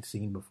something I'd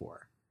seen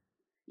before.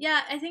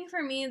 Yeah, I think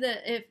for me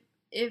that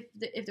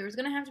if there was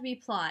going to have to be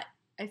plot,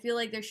 I feel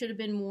like there should have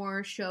been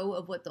more show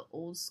of what the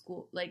old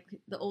school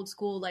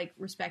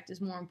respect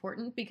is more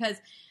important, because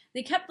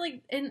they kept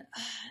and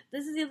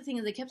this is the other thing,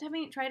 is they kept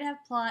try to have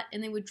plot,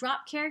 and they would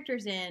drop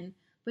characters in,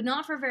 but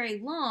not for very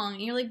long.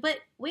 And you're like, but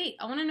wait,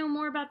 I want to know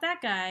more about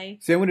that guy.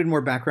 See, I wanted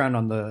more background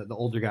on the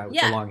older guy with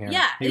the long hair.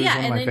 Yeah, he was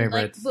one of my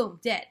favorites. Boom,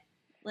 dead.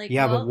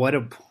 But what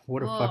a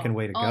fucking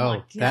way to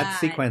go. That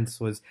sequence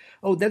was...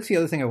 Oh, that's the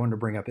other thing I wanted to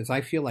bring up, is I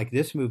feel like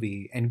this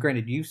movie, and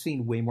granted, you've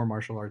seen way more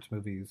martial arts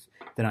movies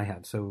than I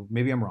have, so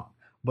maybe I'm wrong.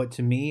 But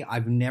to me,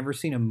 I've never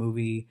seen a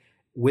movie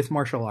with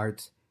martial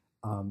arts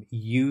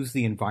use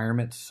the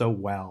environment so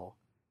well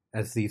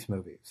as these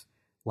movies.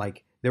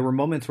 There were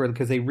moments where,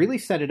 because they really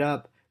set it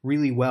up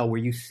really well, where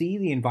you see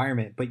the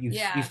environment, but you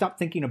stop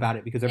thinking about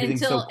it because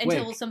everything's so quick.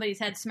 Until somebody's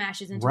head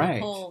smashes into a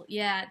pole.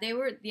 Yeah, they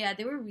were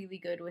really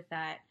good with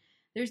that.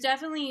 There's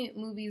definitely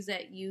movies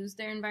that use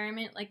their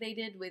environment like they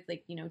did with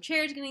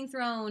chairs getting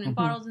thrown and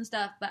bottles and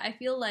stuff, but I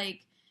feel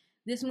like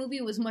this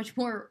movie was much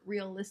more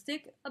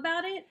realistic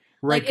about it.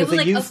 Right, Like, it was they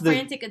like a used the-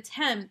 frantic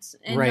attempt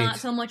and Right. not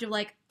so much of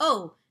like,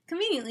 oh,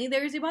 conveniently,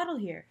 there is a bottle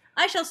here.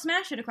 I shall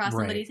smash it across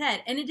Right. somebody's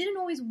head. And it didn't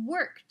always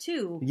work,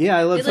 too. Yeah,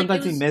 I love It, like,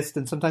 sometimes it was- he missed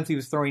and sometimes he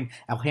was throwing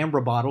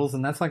Alhambra bottles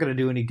and that's not going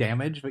to do any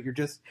damage, but you're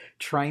just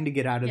trying to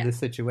get out of Yeah. this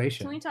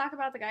situation. Can we talk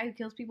about the guy who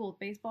kills people with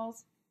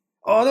baseballs?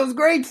 Oh, that was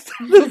great.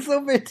 That was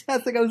so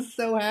fantastic. I was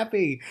so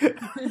happy.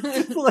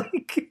 Just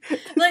like,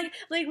 like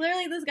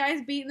literally this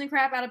guy's beating the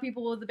crap out of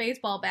people with a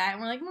baseball bat,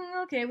 and we're like,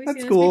 okay, we've That's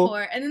seen this cool.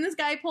 before. And then this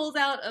guy pulls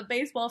out a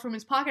baseball from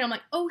his pocket. I'm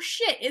like, oh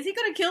shit, is he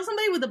gonna kill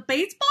somebody with a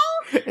baseball?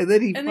 and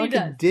then he And he fucking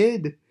does.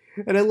 did.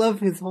 And I love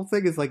his whole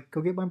thing is like,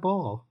 go get my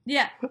ball.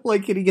 Yeah.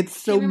 Like, and he gets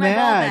so Give me my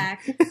ball mad.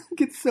 back.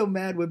 Gets so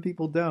mad when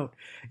people don't.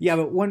 Yeah,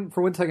 but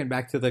for one second,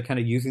 back to the kind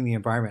of using the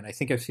environment. I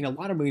think I've seen a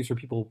lot of movies where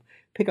people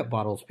pick up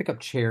bottles, pick up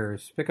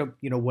chairs, pick up,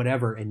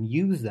 whatever, and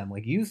use them,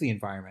 like use the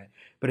environment.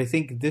 But I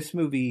think this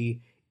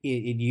movie,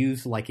 it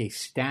used like a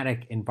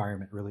static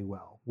environment really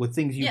well with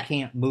things you Yeah.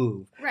 can't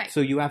move. Right. So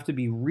you have to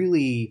be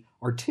really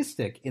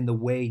artistic in the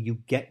way you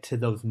get to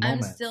those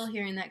moments. I'm still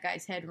hearing that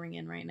guy's head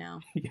ringing right now.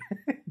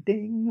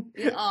 Ding.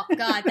 Oh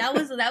god, that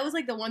was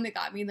like the one that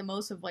got me the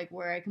most, of like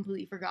where I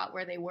completely forgot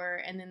where they were,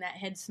 and then that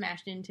head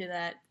smashed into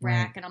that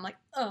rack, Right. and I'm like,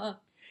 I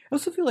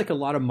also feel like a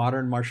lot of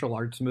modern martial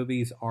arts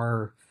movies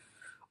are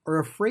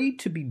afraid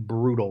to be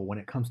brutal when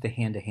it comes to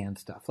hand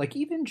stuff. Like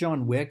even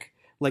John Wick,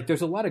 like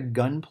there's a lot of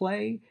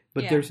gunplay,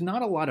 but Yeah. there's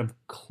not a lot of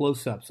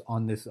close-ups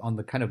on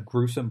the kind of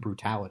gruesome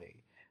brutality.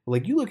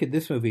 Like you look at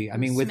this movie, I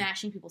mean, with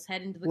smashing people's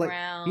head into the like,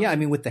 ground. yeah, I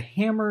mean, with the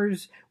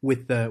hammers,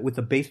 with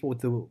the baseball, with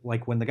the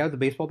like when the guy with the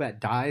baseball bat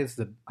dies,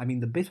 the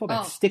baseball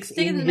bat sticks stick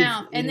in in his the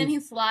mouth, and then he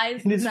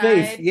slides in his inside.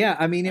 face. Yeah,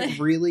 I mean, it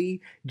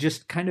really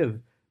just kind of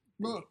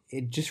Ugh.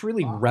 it just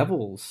really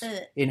revels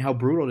Ugh. in how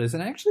brutal it is,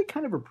 and I actually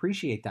kind of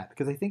appreciate that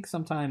because I think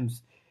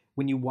sometimes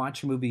when you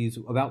watch movies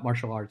about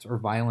martial arts or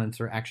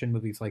violence or action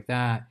movies like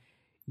that,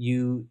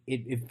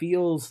 it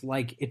feels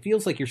like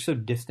you're so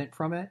distant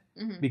from it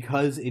Mhm.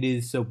 because it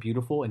is so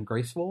beautiful and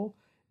graceful.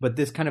 But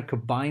this kind of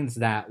combines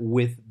that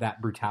with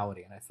that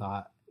brutality, and I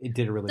thought it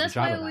did a really That's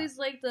good job why I of that. always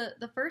like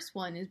the first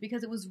one, is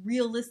because it was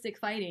realistic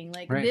fighting.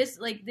 Like Right.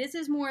 this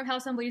is more of how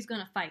somebody's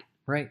gonna fight.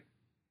 Right.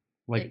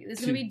 Like,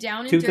 it's gonna be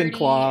down and tooth dirty and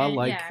claw, and-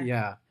 like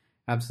yeah.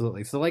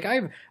 absolutely. So like I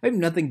have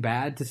nothing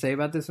bad to say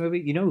about this movie.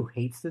 You know who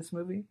hates this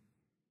movie?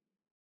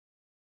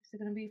 Is it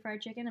gonna be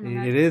fried chicken? Am I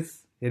right? It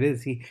is. It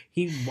is. He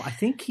I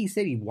think he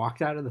said he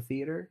walked out of the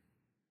theater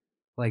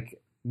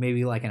like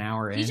maybe like an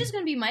hour in. He's just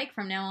gonna be Mike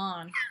from now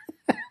on.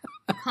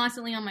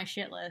 Constantly on my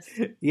shit list.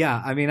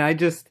 Yeah, I mean I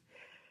just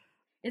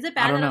Is it I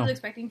bad don't that I was know.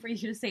 expecting for you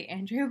to say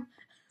Andrew?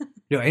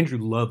 Andrew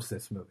loves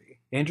this movie.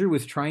 Andrew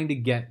was trying to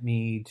get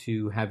me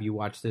to have you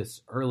watch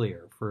this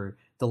earlier for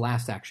the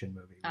last action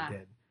movie we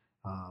did.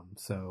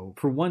 So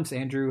for once,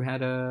 Andrew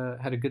had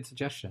a good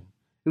suggestion.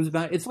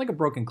 It's like a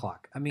broken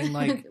clock. I mean,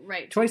 like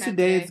Right, twice a Groundhog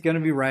day Day. it's gonna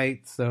be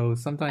right. So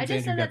sometimes I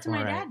just Andrew said that gets to more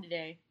my right. dad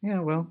today. Yeah,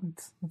 well,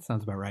 that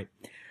sounds about right.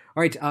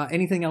 All right.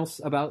 Anything else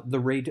about the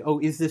Raid? Oh,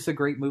 is this a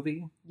great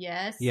movie?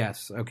 Yes.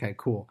 Yes. Okay.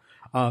 Cool.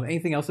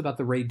 Anything else about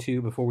the Raid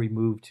 2 before we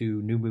move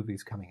to new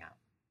movies coming out?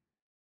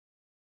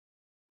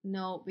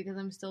 No, because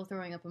I'm still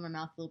throwing up in my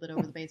mouth a little bit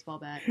over the baseball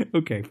bat.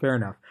 Okay, fair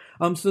enough.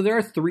 So there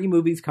are 3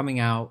 movies coming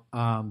out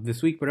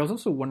this week, but I was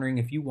also wondering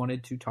if you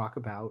wanted to talk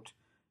about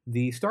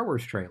the Star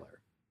Wars trailer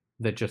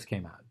that just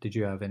came out. Did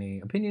you have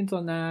any opinions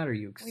on that? Are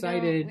you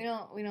excited?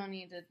 We don't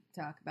need to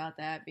talk about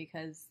that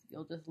because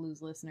you'll just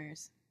lose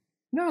listeners.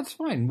 No, it's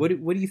fine. What do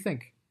you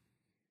think?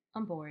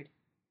 I'm bored.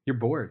 You're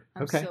bored.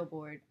 I'm Okay. so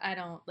bored.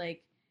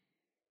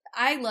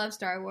 I love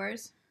Star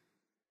Wars.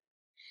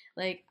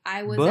 Like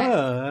I was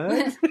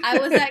I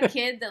was that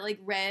kid that like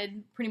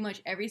read pretty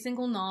much every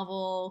single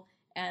novel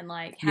and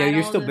like had Yeah,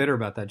 you're all still the... bitter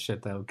about that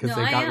shit though because No,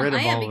 they got rid of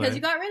I am all of because it.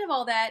 you got rid of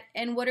all that.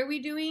 And what are we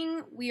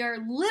doing? We are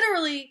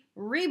literally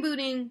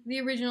rebooting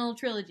the original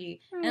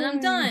trilogy, and I'm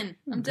done.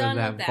 I'm done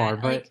with that. Far,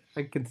 but Like,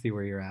 I can see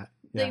where you're at.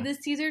 Yeah. like this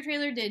teaser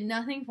trailer did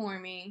nothing for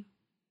me.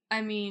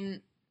 I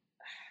mean,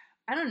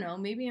 I don't know.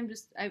 Maybe I'm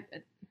just I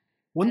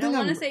don't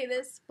want to say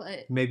this,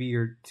 but maybe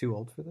you're too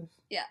old for this.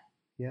 yeah.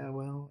 Yeah,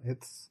 well,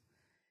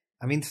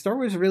 I mean, Star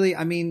Wars really,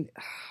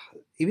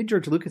 even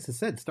George Lucas has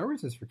said, Star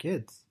Wars is for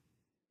kids.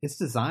 It's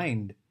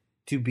designed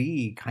to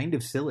be kind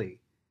of silly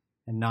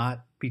and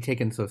not be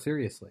taken so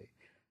seriously.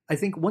 I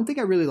think one thing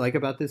I really like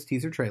about this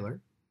teaser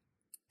trailer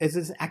is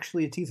it's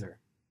actually a teaser.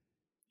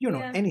 You don't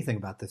know anything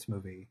about this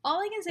movie. All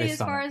I can say based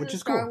as on far it, as which the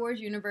is Star cool.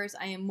 Wars universe,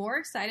 I am more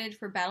excited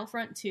for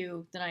Battlefront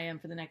 2 than I am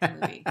for the next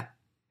movie.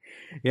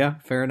 Yeah,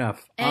 fair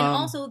enough. And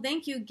also,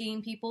 thank you,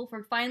 game people,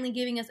 for finally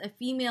giving us a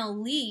female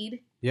lead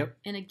Yep.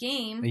 in a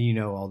game. And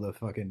all the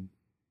fucking,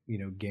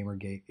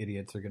 Gamergate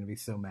idiots are going to be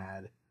so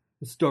mad.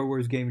 The Star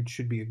Wars game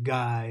should be a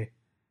guy.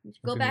 You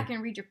should go back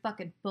and read your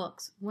fucking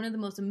books. One of the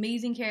most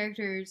amazing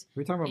characters. Are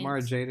we talking about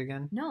Mara Jade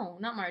again? No,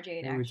 not Mara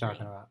Jade, What are we actually.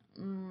 talking about?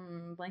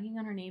 Blanking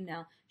on her name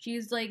now.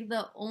 She's like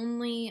the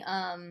only,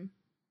 I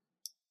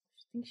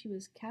think she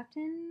was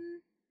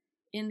captain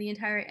in the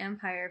entire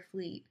Empire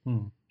fleet.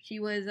 She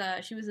was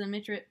a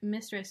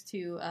mistress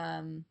to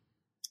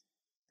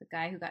The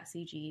guy who got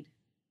CG'd.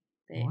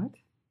 What?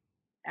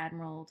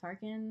 Admiral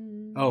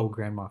Tarkin. Oh,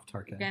 Grand Moff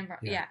Tarkin.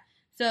 Yeah.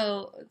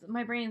 So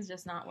my brain's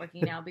just not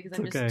working now because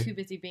I'm just too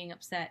busy being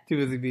upset. Too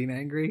busy being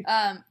angry?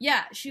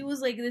 Yeah, she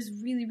was like this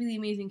really, really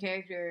amazing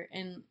character,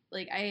 and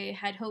like I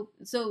had hope.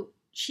 So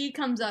she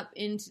comes up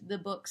into the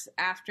books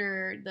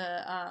after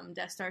the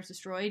Death Star's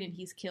destroyed and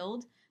he's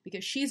killed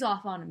because she's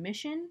off on a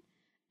mission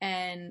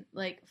and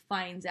like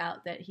finds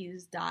out that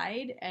he's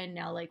died and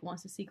now like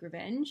wants to seek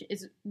revenge.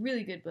 It's a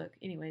really good book.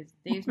 Anyways,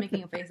 Dave's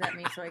making a face at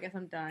me, so I guess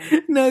I'm done.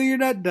 No, you're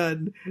not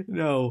done.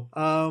 No.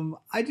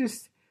 I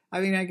guess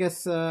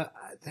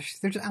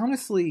there's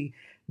honestly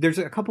there's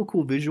a couple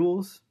cool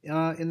visuals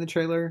in the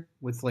trailer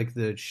with like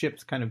the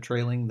ships kind of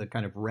trailing the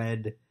kind of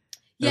red.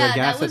 Yeah, I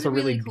guess that's a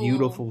really cool.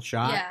 beautiful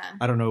shot. Yeah.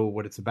 I don't know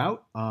what it's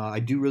about. I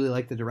do really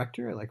like the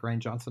director. I like Rian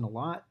Johnson a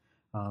lot,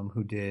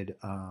 who did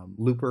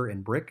Looper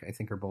and Brick. I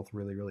think are both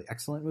really, really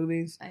excellent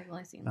movies. I've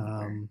only seen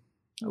Looper.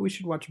 We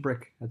should watch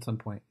Brick at some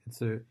point.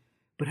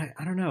 But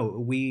I don't know.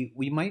 We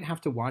might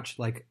have to watch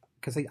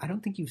because I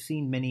don't think you've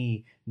seen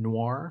many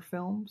noir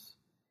films.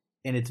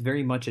 And it's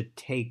very much a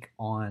take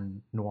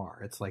on noir.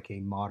 It's like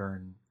a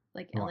modern...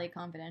 Like noir. LA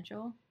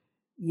Confidential?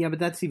 Yeah, but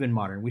that's even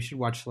modern. We should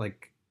watch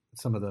like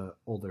some of the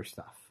older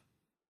stuff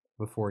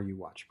before you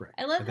watch Brick.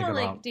 I love how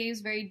like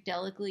Dave's very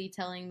delicately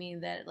telling me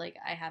that like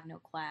I have no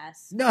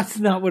class. No, that's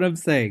not what I'm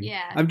saying.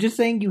 Yeah. I'm just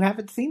saying you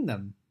haven't seen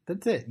them.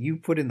 That's it. You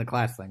put in the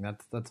class thing.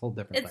 That's a whole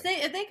different thing.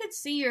 If they could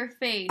see your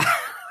face.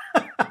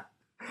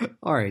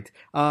 All right.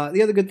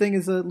 The other good thing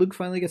is Luke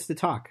finally gets to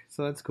talk.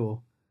 So that's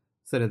cool.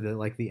 Instead of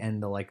the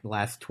end, the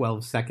last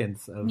 12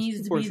 seconds of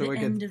needs to be the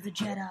end of the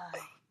Jedi.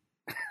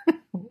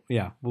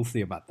 Yeah, we'll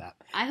see about that.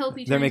 I hope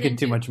he. They're making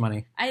too much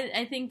money.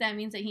 I think that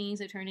means that he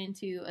needs to turn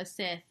into a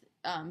Sith,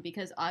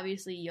 because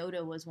obviously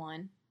Yoda was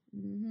one.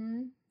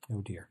 Mm-hmm.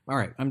 Oh dear. All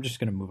right, I'm just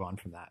gonna move on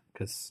from that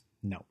because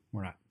no,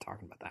 we're not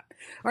talking about that.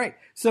 All right,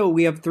 so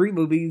we have 3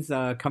 movies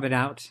coming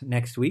out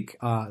next week.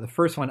 The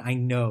first one I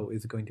know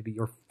is going to be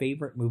your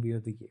favorite movie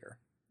of the year.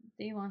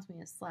 Dave wants me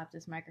to slap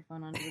this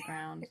microphone onto the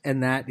ground.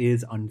 And that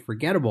is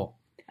Unforgettable.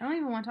 I don't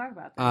even want to talk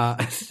about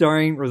this.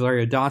 Starring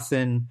Rosario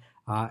Dawson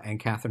and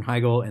Katherine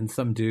Heigl and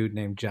some dude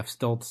named Jeff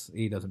Stoltz.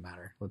 He doesn't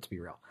matter. Let's be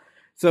real.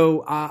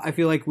 So I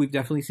feel like we've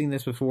definitely seen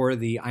this before.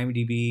 The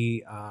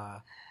IMDb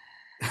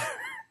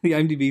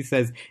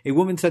says a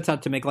woman sets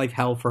out to make life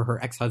hell for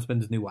her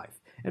ex-husband's new wife.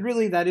 And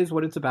really, that is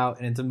what it's about.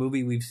 And it's a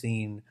movie we've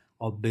seen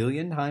a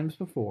billion times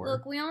before.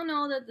 Look, we all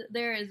know that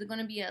there is going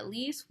to be at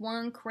least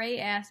one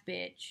cray-ass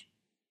bitch.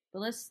 But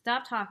let's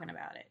stop talking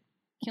about it.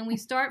 Can we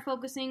start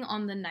focusing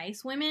on the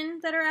nice women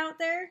that are out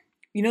there?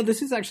 You know,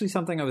 this is actually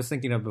something I was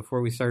thinking of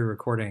before we started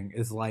recording,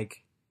 is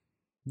like,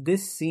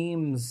 this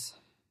seems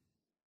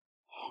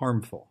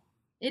harmful.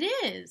 It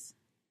is.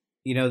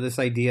 You know, this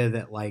idea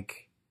that,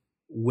 like,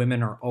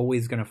 women are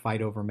always going to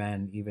fight over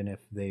men, even if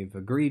they've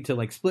agreed to,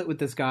 like, split with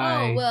this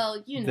guy. Oh,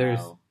 well, you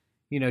know.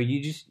 You know,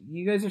 you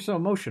guys are so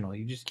emotional.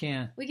 You just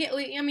can't.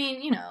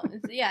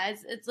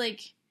 It's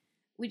like,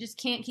 we just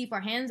can't keep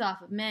our hands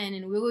off of men,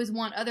 and we always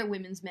want other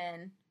women's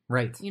men.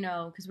 Right. You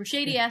know, because we're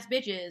shady ass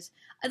bitches.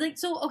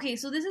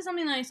 So this is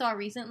something that I saw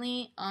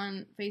recently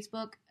on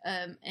Facebook,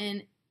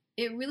 and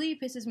it really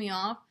pisses me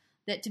off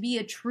that to be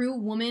a true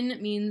woman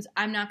means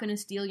I'm not going to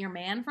steal your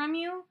man from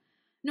you.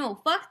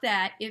 No, fuck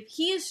that. If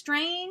he is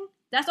straying,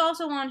 that's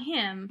also on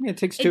him. Yeah, it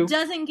takes 2. It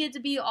doesn't get to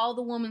be all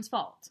the woman's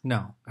fault.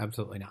 No,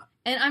 absolutely not.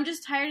 And I'm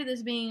just tired of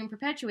this being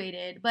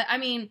perpetuated. But, I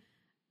mean,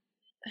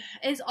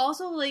 it's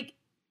also, like,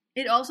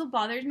 it also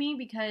bothers me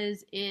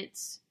because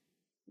it's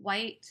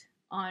white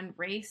on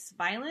race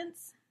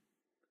violence.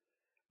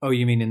 Oh,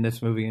 you mean in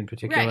this movie in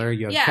particular? Right.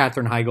 You have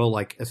Katherine Heigl,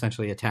 like,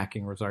 essentially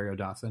attacking Rosario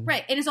Dawson.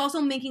 Right. And it's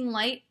also making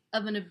light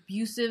of an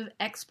abusive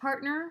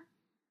ex-partner.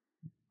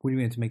 What do you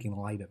mean it's making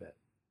light of it?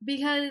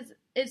 Because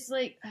it's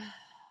like,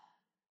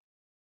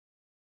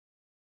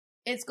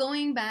 it's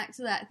going back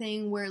to that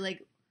thing where,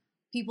 like,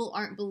 people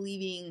aren't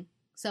believing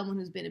someone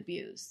who's been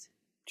abused.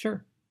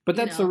 Sure. But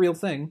that's a real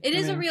thing. It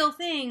is a real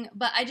thing,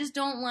 but I just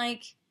don't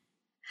like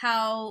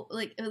how,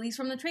 like, at least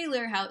from the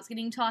trailer, how it's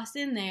getting tossed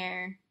in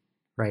there.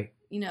 Right.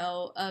 You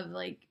know, of,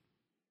 like,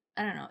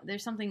 I don't know.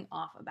 There's something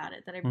off about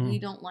it that I really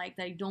don't like,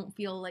 that I don't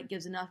feel like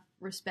gives enough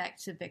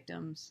respect to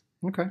victims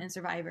and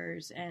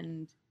survivors,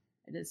 and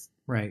it is...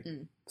 Right.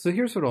 So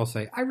here's what I'll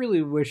say. I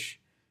really wish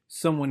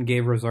someone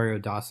gave Rosario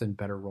Dawson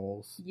better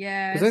roles.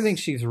 Yes. Because I think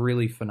she's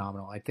really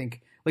phenomenal. I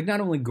think, like,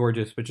 not only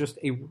gorgeous, but just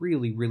a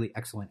really, really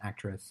excellent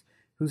actress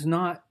who's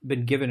not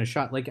been given a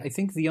shot. Like, I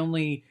think the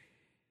only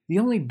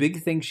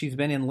big thing she's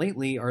been in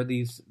lately are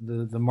the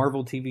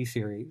Marvel TV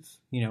series,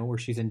 you know, where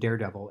she's in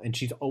Daredevil, and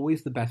she's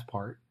always the best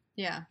part.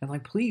 Yeah. And,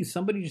 like, please,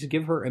 somebody just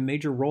give her a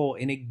major role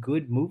in a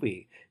good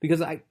movie.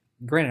 Because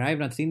granted, I have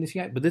not seen this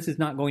yet, but this is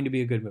not going to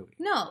be a good movie.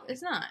 No,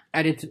 it's not.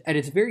 At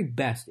its very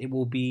best, it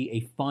will be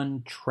a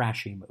fun,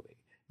 trashy movie.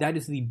 That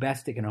is the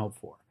best it can hope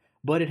for.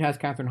 But it has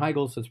Katherine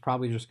Heigl, so it's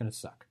probably just going to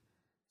suck.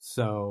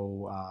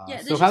 So,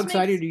 how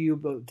excited are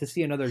you to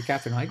see another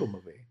Katherine Heigl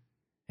movie?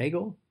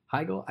 Heigl?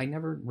 I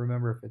never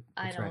remember if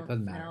it's right. It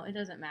doesn't matter. No, it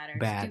doesn't matter.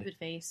 Bad. Stupid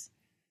face.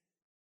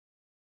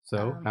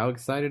 So, how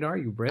excited are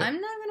you, Britt?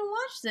 I'm not going to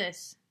watch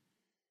this.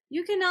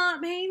 You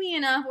cannot pay me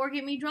enough or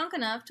get me drunk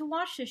enough to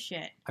watch this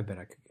shit. I bet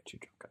I could get you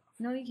drunk enough.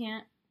 No, you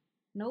can't.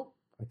 Nope.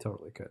 I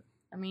totally could.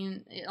 I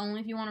mean,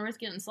 only if you want to risk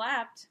getting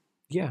slapped.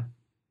 Yeah.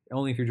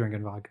 Only if you're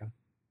drinking vodka.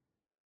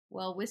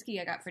 Well, whiskey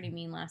I got pretty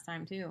mean last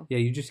time, too. Yeah,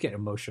 you just get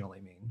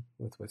emotionally mean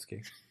with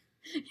whiskey.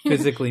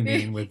 Physically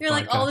mean with You're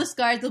vodka. like, all the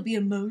scars will be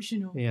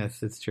emotional.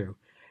 Yes, it's true.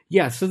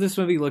 Yeah, so this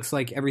movie looks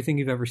like everything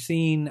you've ever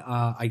seen.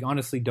 I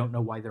honestly don't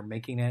know why they're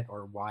making it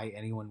or why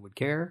anyone would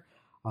care.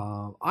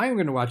 I am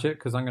going to watch it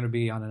because I'm going to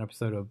be on an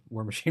episode of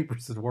War Machine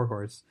vs.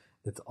 Warhorse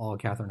that's all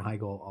Katherine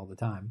Heigl all the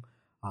time.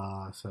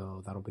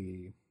 So that'll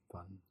be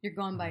fun. You're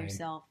going by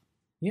yourself.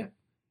 Yeah.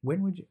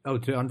 When would you? Oh,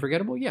 to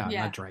Unforgettable? Yeah, I'm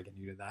not dragging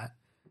you to that.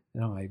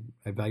 No,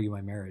 I value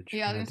my marriage.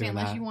 Yeah, I was going to say,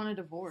 unless you want a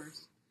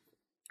divorce.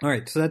 All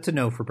right, so that's a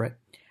no for Brett.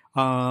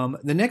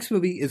 The next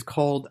movie is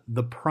called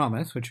The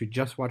Promise, which we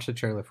just watched the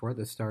trailer for.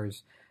 This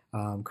stars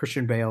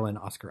Christian Bale and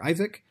Oscar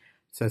Isaac.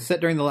 So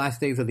set during the last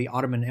days of the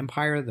Ottoman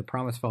Empire, The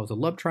Promise follows a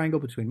love triangle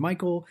between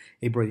Michael,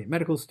 a brilliant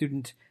medical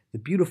student, the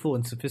beautiful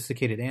and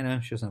sophisticated Anna,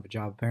 she doesn't have a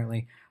job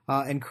apparently,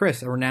 and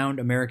Chris, a renowned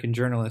American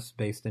journalist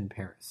based in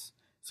Paris.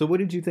 So what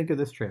did you think of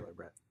this trailer,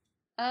 Brett?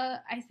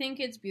 I think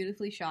it's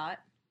beautifully shot.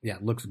 Yeah,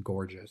 it looks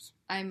gorgeous.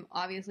 I'm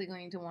obviously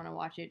going to want to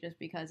watch it just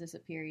because it's a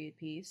period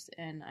piece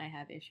and I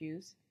have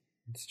issues.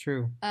 It's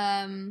true.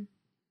 I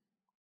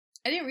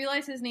didn't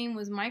realize his name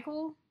was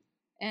Michael,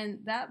 and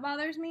that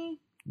bothers me.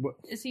 What?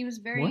 It seems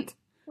very...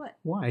 What?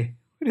 Why?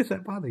 Why does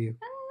that bother you?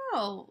 I don't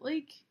know.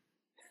 Like...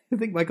 I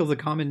think Michael's a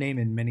common name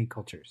in many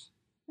cultures.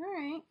 All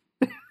right.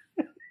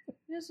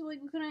 Just like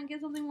we couldn't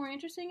get something more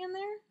interesting in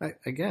there?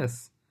 I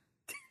guess.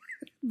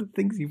 The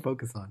things you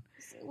focus on.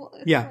 Well,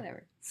 yeah.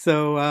 Whatever.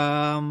 So,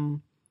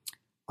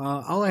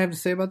 all I have to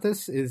say about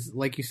this is,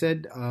 like you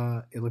said,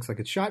 it looks like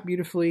it's shot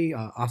beautifully.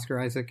 Oscar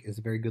Isaac is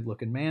a very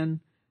good-looking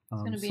man.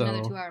 It's going to be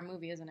another 2-hour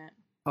movie, isn't it?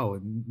 Oh,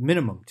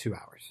 minimum 2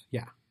 hours.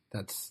 Yeah,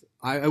 that's.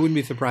 I wouldn't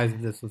be surprised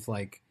if this was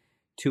like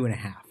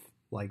 2.5.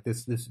 Like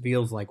this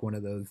feels like one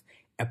of those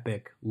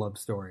epic love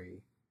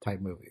story type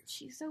movies.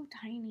 She's so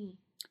tiny.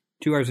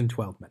 2 hours and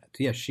 12 minutes.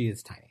 Yes, she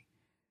is tiny.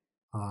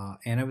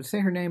 And I would say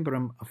her name, but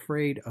I'm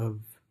afraid of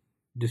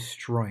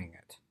destroying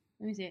it.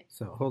 Let me see it.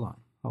 So hold on.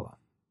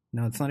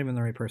 No, it's not even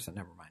the right person.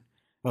 Never mind.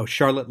 Oh,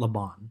 Charlotte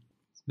Laban.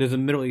 There's a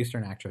Middle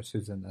Eastern actress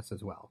who's in this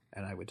as well,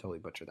 and I would totally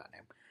butcher that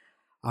name.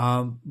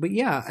 But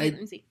yeah, let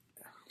me see.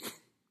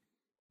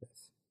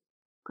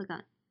 Click on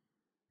it.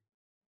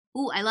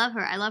 Ooh, I love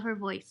her. I love her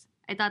voice.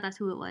 I thought that's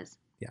who it was.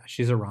 Yeah,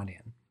 she's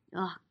Iranian.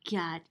 Oh,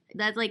 God.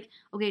 That's like,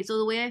 okay, so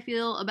the way I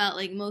feel about,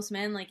 like, most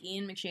men, like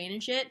Ian McShane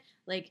and shit,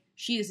 like,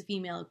 she is the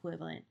female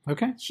equivalent.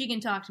 Okay. She can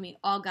talk to me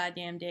all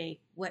goddamn day,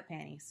 wet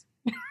panties.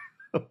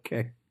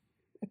 Okay.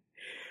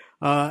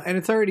 And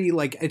it's already,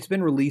 like, it's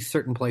been released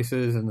certain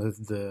places, and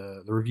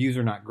the reviews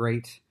are not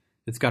great.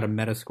 It's got a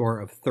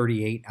Metascore of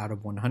 38 out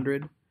of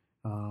 100.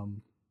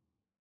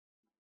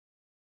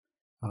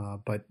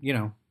 But, you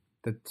know,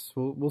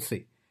 we'll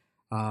see.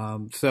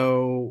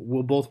 So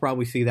we'll both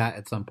probably see that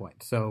at some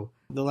point. So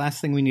the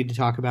last thing we need to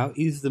talk about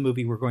is the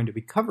movie we're going to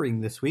be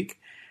covering this week,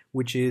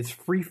 which is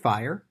Free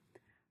Fire,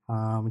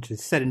 which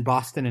is set in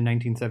Boston in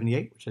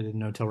 1978, which I didn't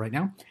know till right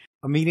now.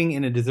 A meeting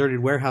in a deserted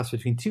warehouse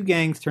between two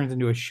gangs turns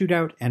into a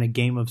shootout and a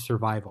game of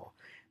survival.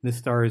 This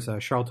stars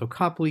Sharlto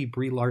Copley,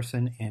 Brie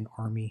Larson, and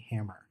Armie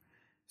Hammer.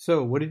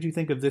 So, what did you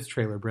think of this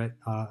trailer, Brett?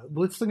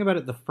 Let's think about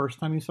it the first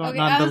time you saw it,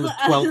 not the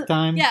 12th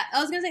time. Yeah,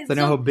 I was going to say... So I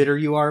know how bitter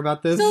you are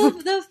about this. So,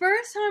 the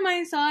first time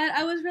I saw it,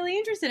 I was really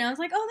interested. I was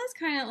like, oh, that's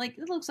kind of like...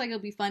 It looks like it'll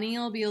be funny.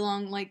 It'll be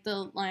along, like,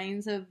 the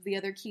lines of the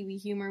other Kiwi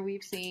humor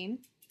we've seen.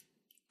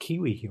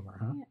 Kiwi humor,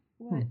 huh? Yeah,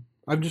 what?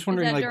 I'm just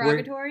wondering, is that like,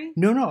 derogatory?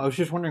 No, I was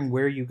just wondering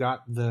where you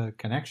got the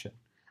connection.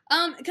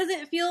 Because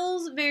it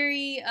feels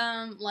very,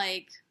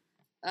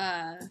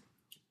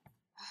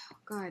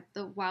 God,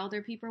 the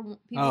Wilder people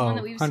one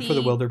that we've seen. Hunt for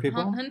the Wilder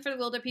People? Hunt for the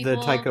Wilder People.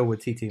 The Taika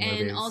Waititi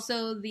movies. And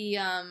also the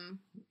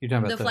You're talking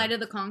about the Flight of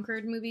the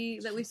Conchord movie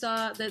that we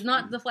saw.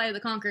 Not the Flight of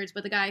the Conchords,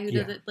 but the guy who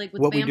does it like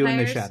with What vampires. We Do in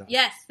the Shadows.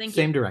 Yes, thank you.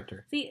 Same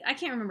director. See, I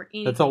can't remember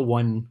anything. That's all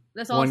one.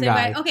 That's all one same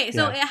guy. guy. Okay,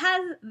 so it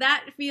has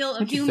that feel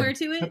of humor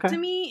to it to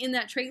me in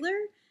that trailer,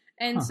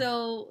 and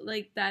so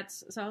like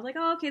so I was like,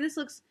 oh, okay, this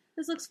looks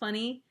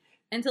funny.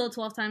 Until the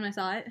 12th time I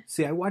saw it.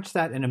 See, I watched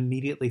that and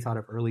immediately thought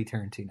of early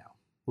Tarantino,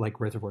 like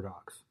Reservoir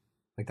Dogs.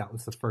 Like, that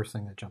was the first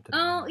thing that jumped in.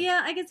 Oh,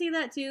 yeah, I can see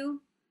that,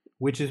 too.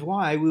 Which is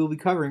why we will be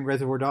covering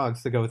Reservoir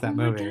Dogs to go with that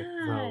movie.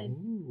 God.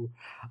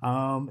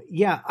 So,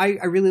 yeah,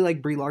 I really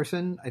like Brie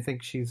Larson. I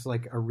think she's,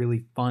 like, a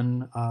really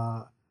fun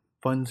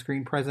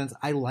screen presence.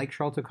 I like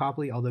Sharlto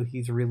Copley, although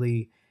he's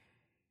really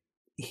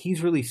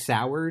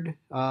soured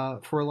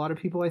for a lot of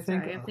people, I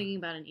think. Sorry, I'm thinking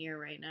about an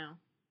ear right now.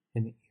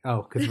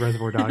 Because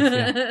Reservoir Dogs,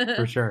 yeah,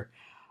 for sure.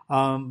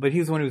 But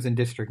he's the one who was in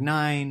District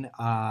 9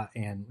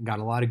 and got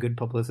a lot of good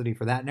publicity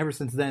for that. And ever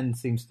since then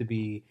seems to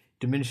be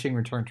diminishing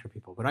returns for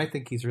people. But I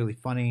think he's really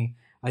funny.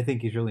 I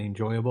think he's really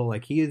enjoyable.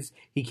 Like, he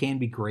can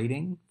be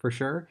grating, for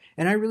sure.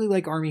 And I really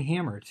like Armie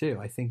Hammer, too.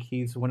 I think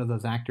he's one of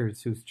those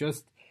actors who's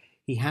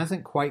he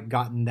hasn't quite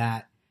gotten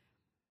that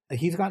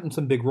he's gotten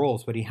some big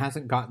roles, but he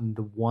hasn't gotten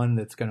the one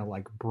that's going to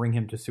like bring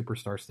him to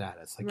superstar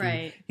status. Like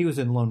right. He was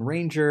in Lone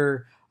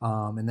Ranger,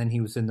 and then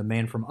he was in The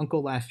Man from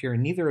U.N.C.L.E. last year,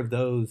 and neither of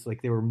those,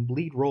 like, they were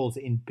lead roles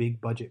in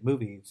big budget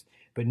movies,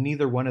 but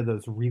neither one of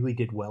those really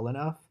did well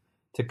enough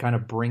to kind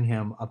of bring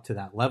him up to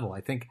that level.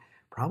 I think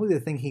probably the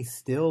thing he's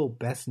still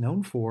best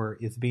known for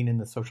is being in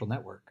The Social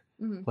Network,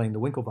 playing the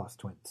Winklevoss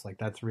twins. Like,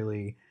 that's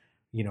really,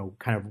 you know,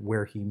 kind of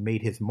where he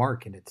made his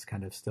mark, and it's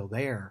kind of still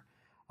there.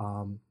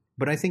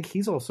 But I think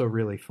he's also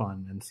really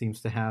fun and seems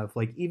to have,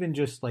 like, even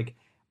just, like,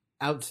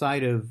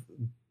 outside of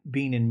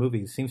being in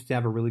movies, seems to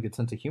have a really good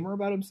sense of humor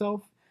about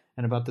himself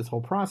and about this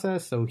whole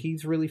process. So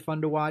he's really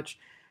fun to watch.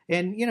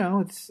 And, you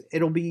know,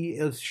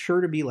 it's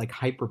sure to be, like,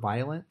 hyper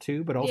violent,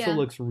 too, but also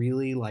looks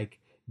really, like,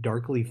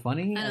 darkly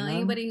funny. I don't know,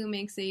 anybody who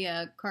makes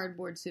a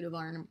cardboard suit of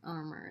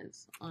armor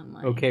is on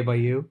my... Okay by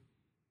you?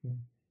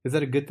 Is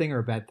that a good thing or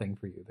a bad thing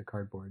for you, the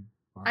cardboard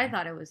armor? I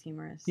thought it was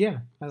humorous. Yeah.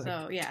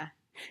 Yeah.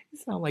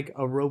 It's not like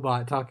a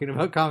robot talking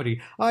about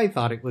comedy. I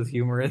thought it was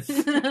humorous.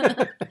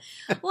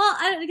 Well,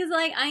 because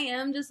like I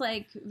am just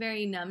like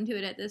very numb to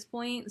it at this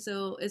point.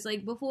 So it's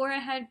like before I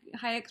had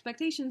high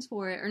expectations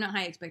for it, or not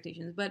high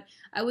expectations, but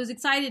I was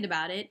excited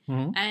about it.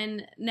 Mm-hmm.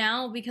 And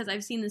now because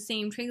I've seen the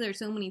same trailer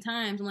so many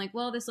times, I'm like,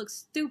 well, this looks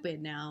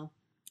stupid now.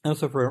 I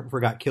also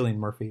forgot Cillian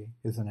Murphy,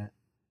 isn't it?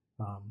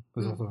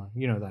 Also,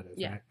 you know who that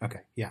is, right? Okay,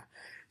 yeah.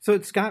 So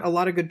it's got a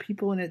lot of good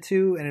people in it,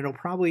 too, and it'll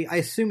probably... I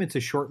assume it's a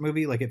short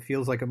movie. Like, it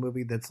feels like a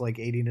movie that's, like,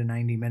 80 to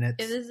 90 minutes.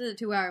 If this is a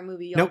 2-hour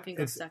movie, y'all can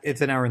go stuck.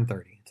 It's an hour and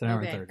 30. It's an hour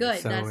and 30. Good.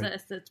 So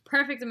That's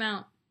perfect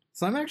amount.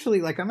 So I'm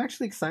actually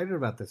excited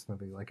about this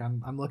movie. Like,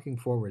 I'm looking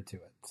forward to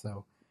it.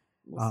 So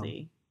we'll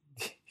see.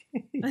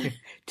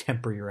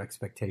 Temper your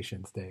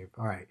expectations, Dave.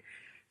 All right.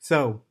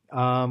 So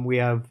we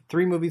have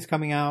 3 movies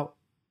coming out.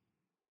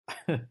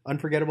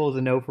 Unforgettable is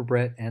a no for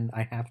Britt, and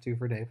I have to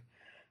for Dave.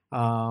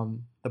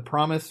 The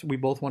Promise we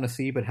both want to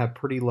see, but have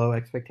pretty low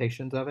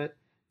expectations of it.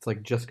 It's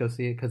like, just go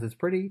see it because it's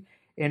pretty.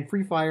 And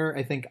Free Fire,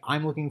 I think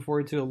I'm looking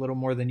forward to a little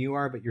more than you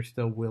are, but you're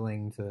still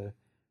willing to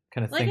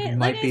kind of think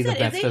might be the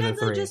best of the 3. If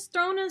they had just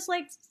thrown us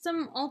like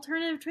some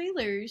alternative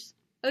trailers,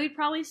 we'd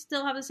probably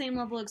still have the same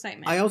level of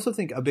excitement. I also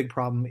think a big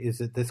problem is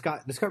that this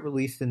got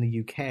released in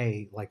the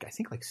UK like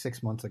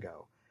 6 months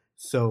ago.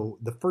 So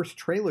the first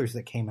trailers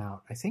that came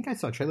out, I think I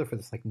saw a trailer for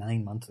this like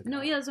 9 months ago.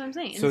 No, yeah, that's what I'm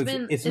saying. So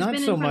it's not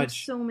been so in front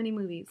much of so many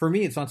movies. For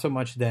me, it's not so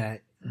much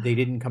that they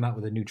didn't come out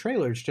with a new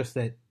trailer. It's just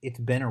that it's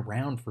been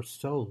around for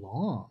so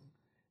long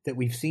that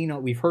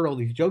we've heard all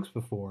these jokes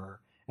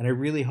before. And I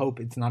really hope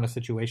it's not a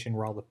situation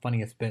where all the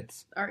funniest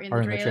bits are in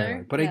the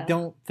trailer. But I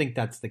don't think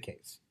that's the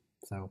case.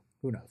 So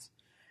who knows?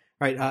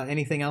 All right.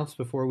 Anything else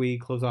before we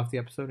close off the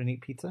episode and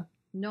eat pizza?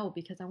 No,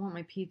 because I want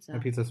my pizza. My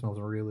pizza smells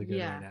really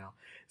good right now.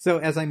 So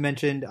as I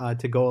mentioned,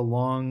 to go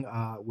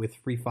along with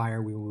Free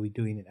Fire, we will be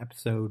doing an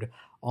episode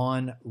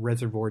on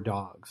Reservoir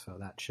Dogs. So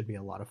that should be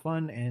a lot of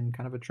fun and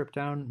kind of a trip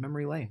down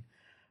memory lane.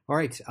 All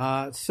right.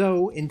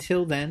 So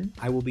until then,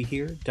 I will be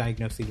here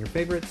diagnosing your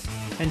favorites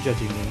and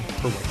judging me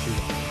for what you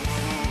want.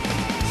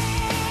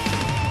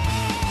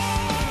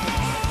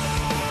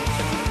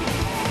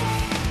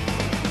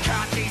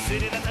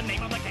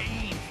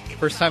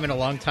 First time in a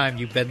long time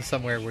you've been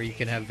somewhere where you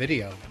can have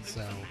video.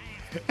 So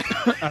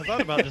I thought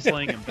about just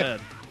laying in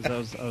bed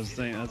because I was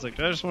thinking, I was like,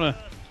 I just want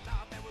to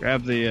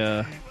grab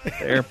the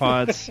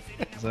AirPods.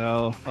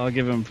 So I'll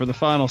give him for the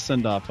final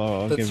send off.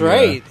 I'll give him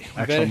an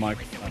actual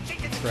microphone.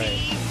 That's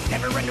right.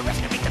 Never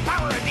underestimate the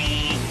power of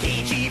these.